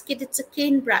basket, it's a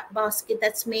cane basket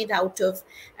that's made out of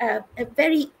a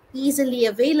very easily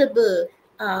available,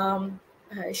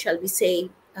 shall we say,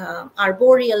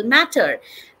 arboreal matter.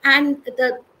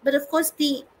 But of course,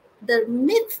 the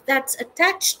myth that's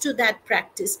attached to that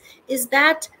practice is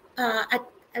that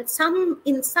in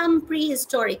some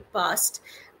prehistoric past,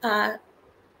 a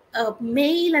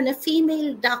male and a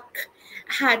female duck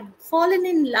had fallen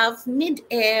in love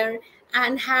mid-air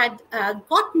and had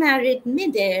got married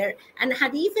mid-air and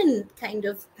had even kind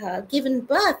of given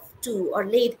birth to, or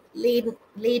laid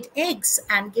eggs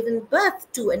and given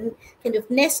birth to, and kind of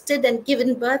nested and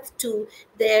given birth to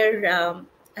their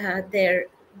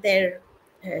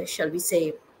shall we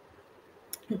say,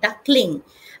 duckling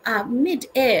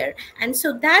mid-air. And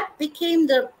so that became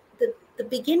the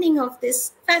beginning of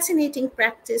this fascinating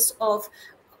practice of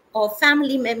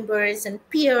family members and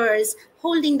peers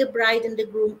holding the bride and the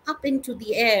groom up into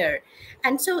the air.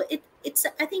 And so it's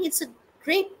I think it's a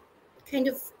great kind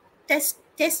of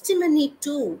testimony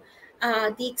to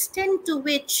the extent to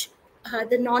which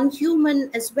the non-human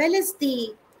as well as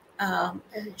the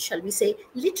shall we say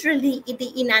literally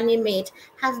the inanimate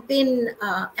have been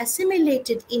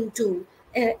assimilated into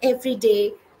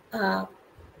everyday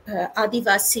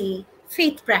Adivasi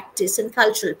faith practice and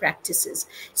cultural practices.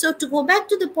 So to go back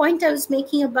to the point I was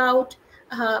making about,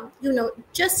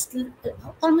 just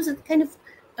almost a kind of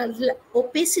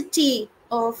opacity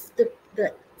of the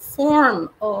form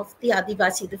of the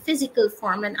Adivasi, the physical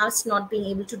form, and us not being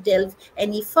able to delve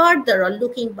any further or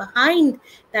looking behind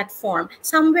that form.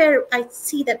 Somewhere I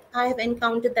see that I have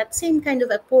encountered that same kind of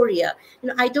aporia.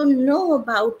 I don't know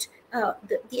about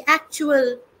the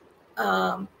actual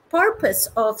purpose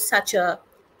of such a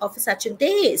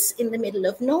days in the middle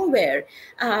of nowhere.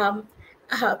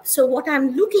 So what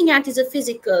I'm looking at is a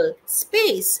physical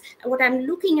space. What I'm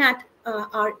looking at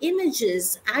are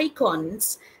images,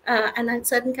 icons, and a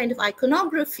certain kind of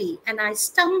iconography, and I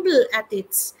stumble at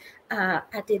its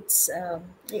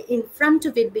in front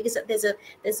of it because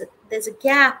there's a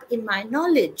gap in my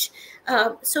knowledge.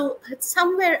 So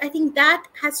somewhere I think that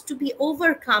has to be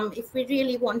overcome if we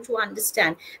really want to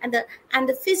understand. And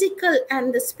the physical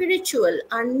and the spiritual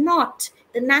are not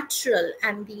the natural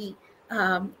and the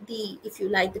if you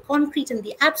like, the concrete and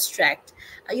the abstract.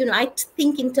 I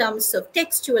think in terms of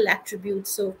textual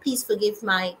attributes, so please forgive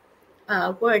my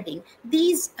wording.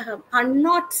 These are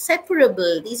not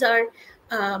separable. These are,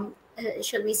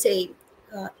 shall we say,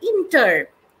 inter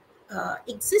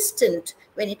existent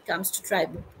when it comes to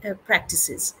tribal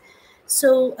practices.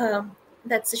 So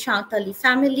that's the Shantali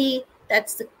family.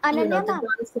 That's the Ananya the ma'am,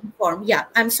 dancing form. Yeah,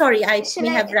 I'm sorry, I may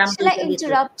have shall I rambled a little.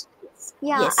 interrupt? Yes,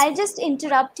 Yeah, yes, I'll just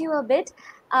interrupt you a bit.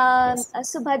 yes,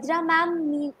 Subhadra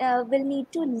ma'am will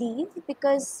need to leave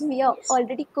because we are yes,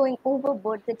 already going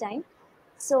overboard the time.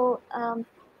 So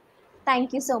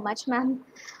thank you so much, ma'am.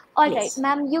 All right, yes,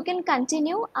 ma'am, you can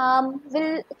continue.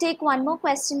 We'll take one more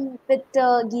question with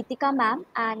Geetika ma'am,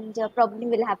 and probably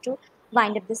we'll have to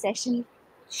wind up the session.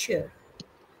 sure.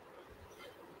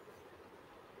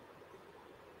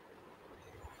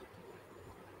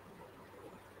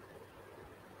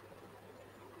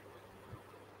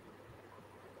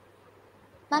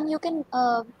 Ma'am, you can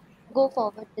go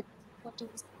forward with what you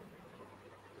were saying.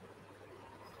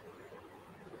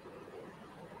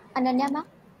 Ananya ma'am,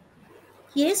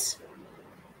 Yes.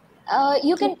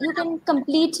 you can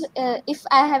complete if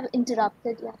I have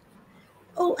interrupted. Yeah.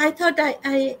 Oh, I thought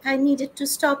I needed to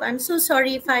stop. I'm so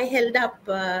sorry if I held up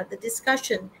the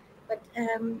discussion. But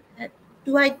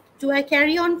do I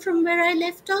carry on from where I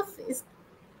left off?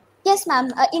 Yes,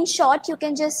 ma'am. In short, you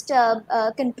can just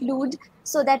conclude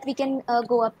so that we can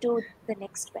go up to the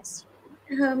next question.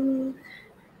 Um,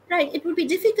 right. It would be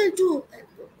difficult to.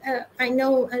 I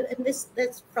know, and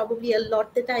that's probably a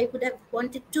lot that I would have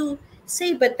wanted to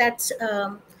say, but that's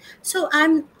so.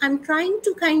 I'm trying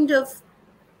to kind of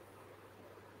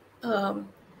um,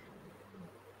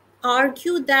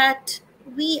 argue that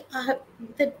we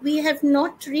have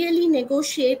not really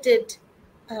negotiated,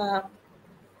 uh,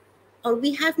 or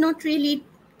we have not really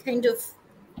kind of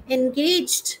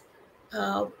engaged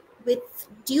uh, with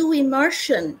due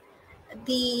immersion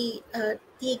the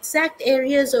exact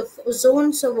areas of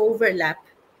zones of overlap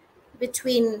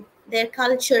between their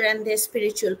culture and their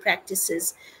spiritual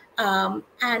practices,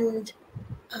 and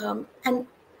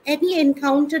any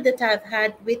encounter that I've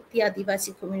had with the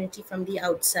Adivasi community from the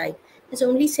outside has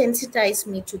only sensitized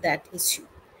me to that issue.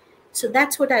 So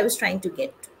that's what I was trying to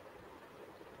get to.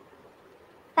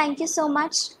 Thank you so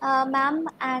much, ma'am.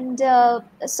 And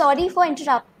sorry for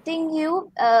interrupting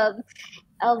you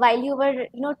while you were,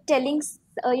 telling,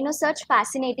 such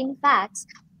fascinating facts.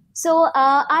 So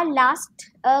our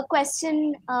last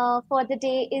question for the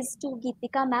day is to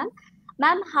Geetika, ma'am.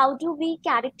 Ma'am, how do we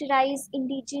characterize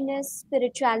indigenous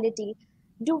spirituality?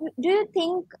 Do you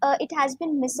think it has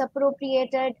been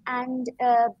misappropriated, and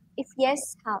if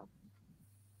yes, how?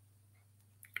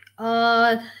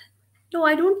 Uh, no,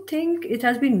 I don't think it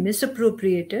has been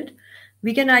misappropriated.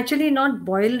 We can actually not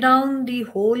boil down the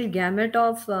whole gamut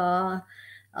of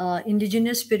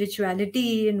indigenous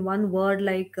spirituality in one word,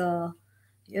 like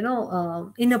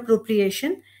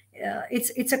inappropriation.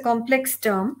 It's a complex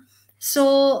term.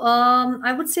 So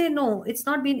I would say no, it's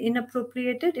not been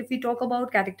inappropriated. If we talk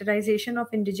about characterization of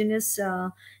indigenous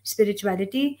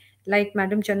spirituality, like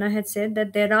Madam Channa had said,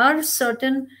 that there are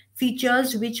certain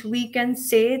features which we can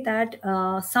say that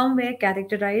somewhere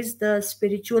characterize the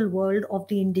spiritual world of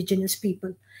the indigenous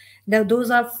people. Now,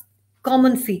 those are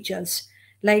common features,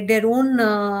 like their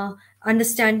own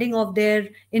understanding of their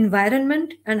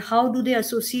environment and how do they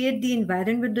associate the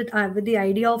environment with the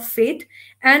idea of faith,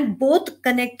 and both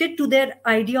connected to their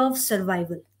idea of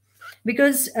survival,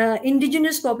 because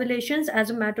indigenous populations,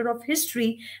 as a matter of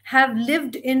history, have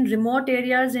lived in remote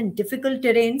areas and difficult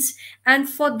terrains, and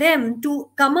for them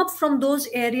to come up from those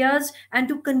areas and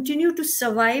to continue to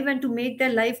survive and to make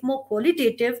their life more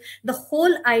qualitative, the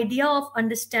whole idea of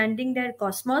understanding their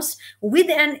cosmos with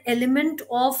an element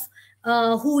of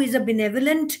who is a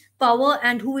benevolent power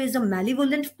and who is a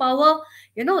malevolent power,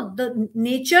 the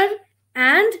nature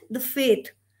and the faith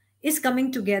is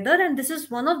coming together. And this is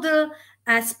one of the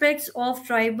aspects of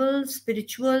tribal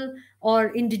spiritual or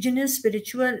indigenous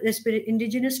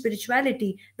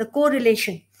spirituality, the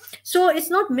correlation. So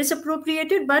it's not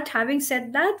misappropriated, but having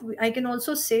said that, I can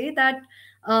also say that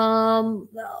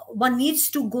one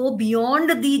needs to go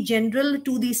beyond the general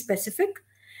to the specific,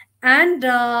 and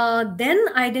then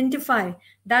identify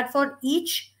that for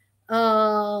each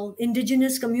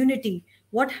indigenous community,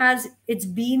 what has it's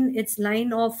been its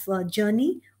line of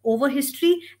journey over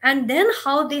history, and then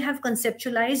how they have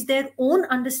conceptualized their own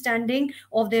understanding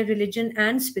of their religion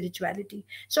and spirituality.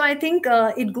 So I think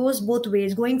it goes both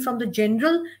ways, going from the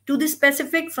general to the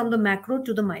specific, from the macro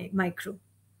to the micro.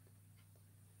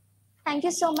 Thank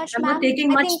you so much, I'm not ma'am.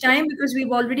 taking I much think time because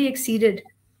we've already exceeded.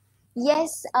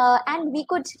 yes, and we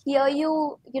could hear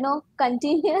you,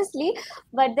 continuously,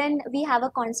 but then we have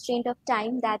a constraint of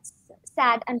time. That's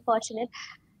sad, unfortunate.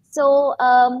 So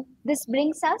this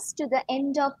brings us to the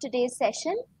end of today's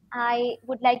session. I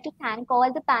would like to thank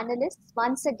all the panelists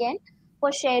once again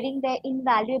for sharing their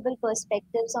invaluable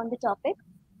perspectives on the topic.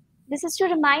 This is to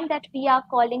remind that we are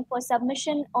calling for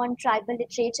submission on tribal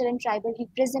literature and tribal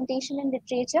representation in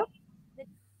literature, the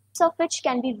details of which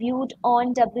can be viewed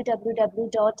on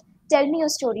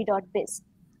www.tellmeyourstory.biz.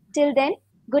 Till then,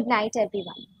 good night,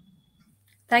 everyone.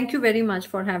 Thank you very much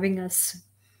for having us.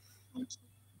 Thank you.